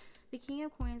Cups. The King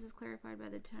of Coins is clarified by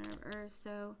the Ten of Earth.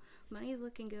 So money is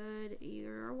looking good.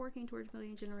 You're working towards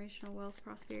building generational wealth,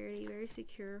 prosperity, very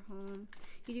secure home.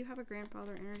 You do have a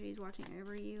grandfather energy is watching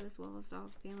over you, as well as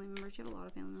dog family members. You have a lot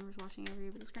of family members watching over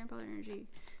you, but this grandfather energy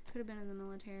could have been in the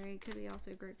military. Could be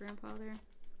also a great grandfather.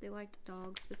 They liked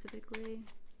dogs specifically.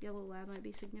 Yellow lab might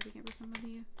be significant for some of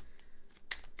you.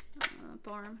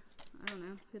 Farm. I don't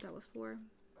know who that was for.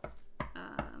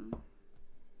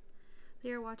 They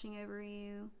are watching over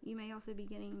you. You may also be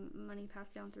getting money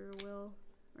passed down through a will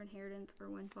or inheritance or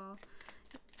windfall.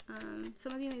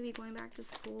 Some of you may be going back to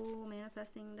school,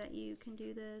 manifesting that you can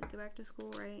do this, go back to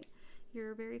school, right?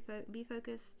 You're very be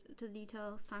focused to the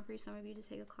details. Time for some of you to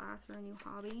take a class or a new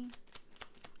hobby.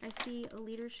 I see a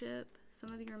leadership.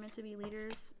 Some of you are meant to be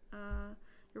leaders.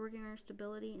 You're working on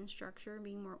stability and structure.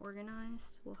 Being more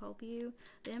organized will help you.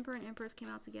 The Emperor and Empress came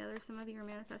out together. Some of you are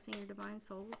manifesting your divine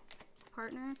soul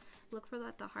partner. Look for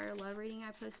that, the higher love reading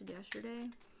I posted yesterday.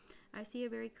 I see a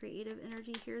very creative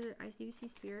energy here. I do see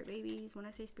spirit babies. When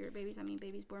I say spirit babies, I mean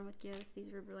babies born with gifts.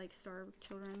 These are like starved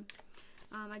children.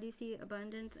 I do see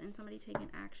abundance and somebody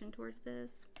taking action towards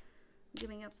this,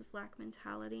 giving up this lack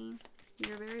mentality.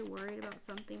 You're very worried about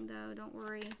something, though. Don't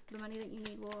worry. The money that you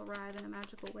need will arrive in a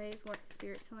magical way is what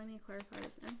Spirit's telling me. Clarify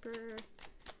this Emperor.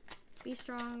 Be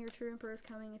strong. Your true Emperor is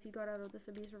coming if you got out of this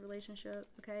abusive relationship,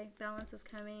 okay? Balance is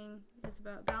coming.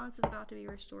 Balance is about to be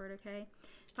restored, okay?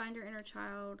 Find your inner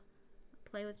child.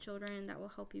 Play with children. That will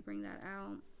help you bring that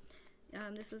out.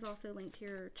 This is also linked to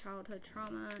your childhood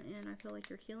trauma, and I feel like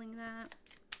you're healing that.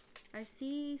 I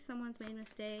see someone's made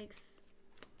mistakes.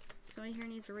 Somebody here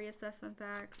needs to reassess some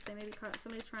facts. They may be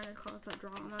somebody's trying to cause a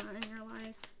drama in your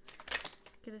life.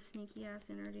 Get a sneaky ass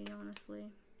energy, honestly.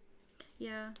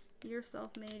 Yeah, you're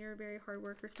self-made. You're a very hard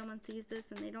worker. Someone sees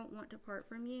this and they don't want to part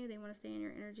from you. They want to stay in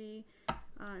your energy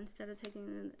instead of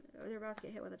taking. They're about to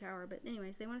get hit with a tower. But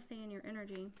anyways, they want to stay in your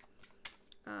energy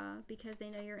because they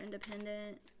know you're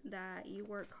independent, that you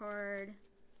work hard,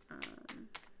 and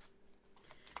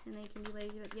they can be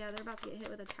lazy. But yeah, they're about to get hit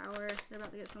with a tower. They're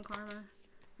about to get some karma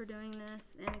for doing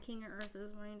this, and the King of Earth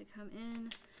is wanting to come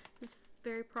in. This is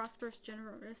very prosperous,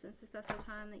 generous, and successful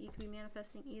time that you could be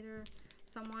manifesting either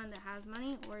someone that has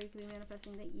money, or you could be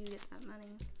manifesting that you get that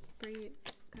money for you,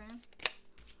 okay?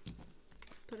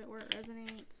 Put it where it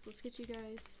resonates. Let's get you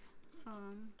guys,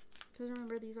 so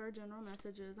remember, these are general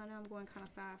messages. I know I'm going kind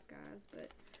of fast, guys,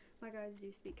 but my guys do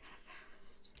speak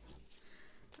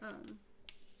kind of fast.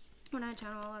 When I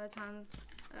channel, a lot of times,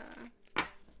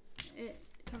 it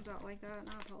comes out like that, and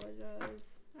I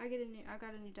apologize. I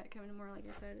got a new deck coming tomorrow. Like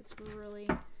I said, it's really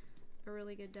a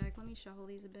really good deck. Let me shuffle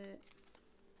these a bit.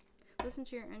 Listen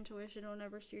to your intuition. It'll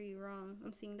never steer you wrong.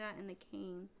 I'm seeing that in the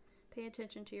King. Pay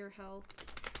attention to your health.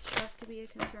 Stress could be a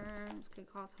concern. This could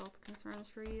cause health concerns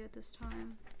for you at this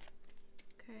time.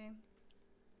 Okay.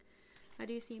 I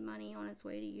do see money on its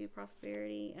way to you,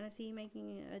 prosperity, and I see you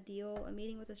making a deal. A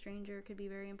meeting with a stranger could be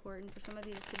very important. For some of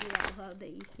you, this could be that love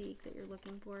that you seek, that you're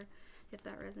looking for. If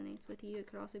that resonates with you, it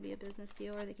could also be a business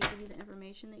deal, or they could give you the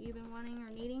information that you've been wanting or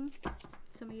needing.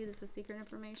 Some of you, this is secret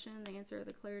information, the answer,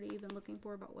 the clarity you've been looking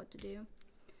for about what to do.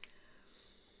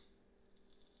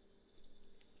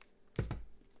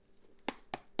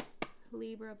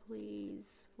 Libra,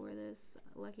 please, for this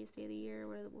luckiest day of the year,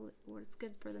 what is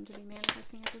good for them to be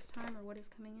manifesting at this time, or what is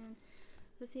coming in.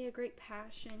 Let's see, a great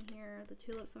passion here. The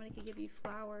tulip, somebody could give you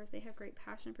flowers. They have great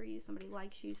passion for you. Somebody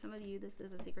likes you. Some of you, this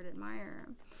is a secret admirer.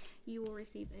 You will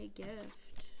receive a gift.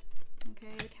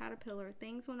 Okay, the caterpillar.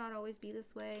 Things will not always be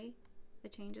this way. The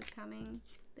change is coming.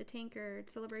 The tankard,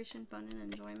 celebration, fun,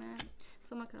 and enjoyment.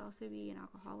 Someone could also be an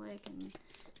alcoholic and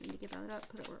need to give that up.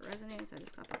 Put it where it resonates. I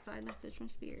just got that side message from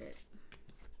Spirit.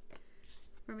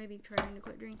 Or maybe trying to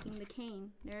quit drinking. The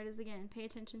cane. There it is again. Pay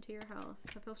attention to your health.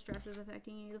 I feel stress is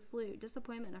affecting you. The flute.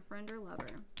 Disappointment, a friend or lover.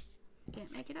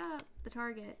 Can't make it up. The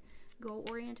target.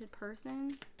 Goal-oriented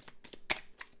person.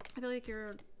 I feel like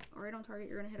you're right on target.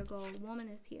 You're going to hit a goal. Woman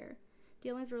is here.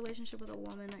 Dealings, relationship with a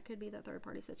woman. That could be that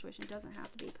third-party situation. Doesn't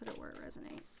have to be. Put it where it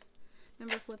resonates.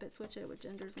 Remember, flip it, switch it with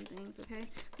genders and things, okay?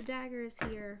 The dagger is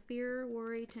here. Fear,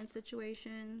 worry, tense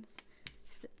situations.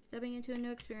 Stepping into a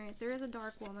new experience. There is a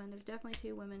dark woman. There's definitely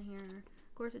two women here.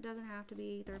 Of course, it doesn't have to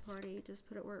be third party. Just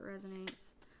put it where it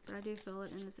resonates. But I do feel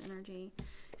it in this energy.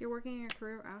 You're working in your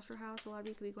career, Astro House. A lot of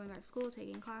you could be going back to school,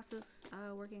 taking classes,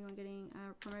 working on getting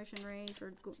a promotion raise,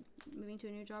 or moving to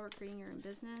a new job, or creating your own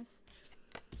business.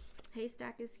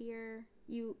 Haystack is here.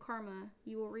 Karma.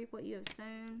 You will reap what you have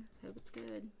sown. Hope it's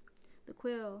good. The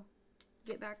quill.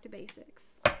 Get back to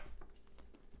basics.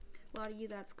 A lot of you,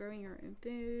 that's growing your own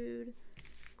food.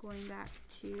 Going back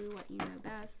to what you know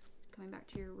best. coming back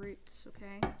to your roots,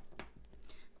 okay?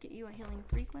 Let's get you a healing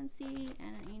frequency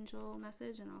and an angel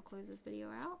message, and I'll close this video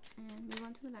out and move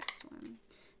on to the next one.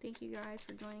 Thank you guys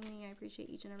for joining me. I appreciate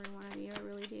each and every one of you. I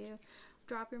really do.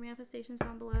 Drop your manifestations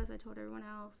down below. As I told everyone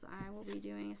else, I will be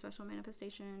doing a special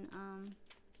manifestation,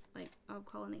 like I'll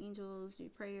call in the angels, do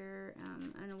prayer,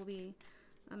 and it will be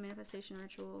a manifestation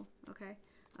ritual, okay?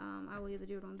 I will either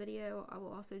do it on video. I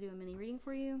will also do a mini reading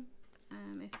for you,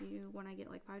 if you want to get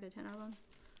like 5 to 10 of them.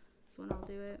 So when I'll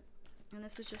do it. And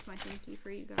this is just my thank you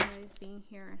for you guys being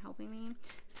here and helping me.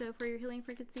 So for your healing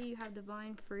frequency, you have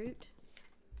divine fruit.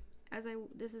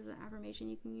 This is an affirmation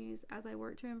you can use. As I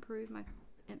work to improve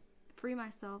free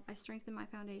myself, I strengthen my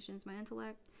foundations. My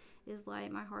intellect is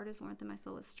light, my heart is warmth, and my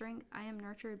soul is strength. I am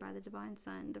nurtured by the divine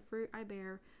sun. The fruit I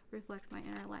bear reflects my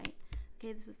inner light.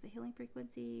 Okay, this is the healing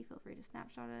frequency. Feel free to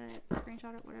snapshot it,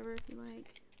 screenshot it, whatever if you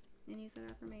like, and use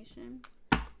that affirmation.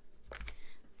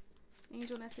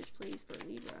 Angel message, please, for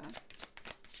Libra.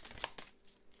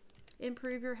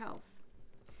 Improve your health.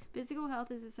 Physical health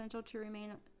is essential to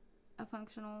remain a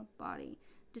functional body.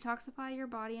 Detoxify your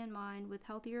body and mind with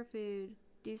healthier food.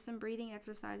 Do some breathing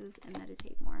exercises and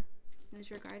meditate more. There's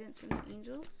your guidance from the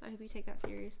angels. I hope you take that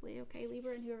seriously. Okay,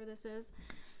 Libra, and whoever this is,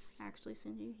 I actually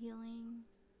send you healing.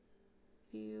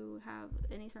 If you have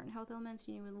any certain health ailments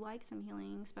and you would like some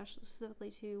healing,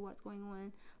 specifically to what's going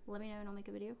on, let me know and I'll make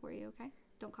a video for you, okay?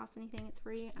 Don't cost anything. It's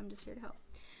free. I'm just here to help.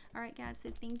 All right, guys. So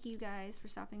thank you guys for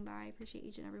stopping by. I appreciate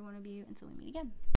each and every one of you. Until we meet again.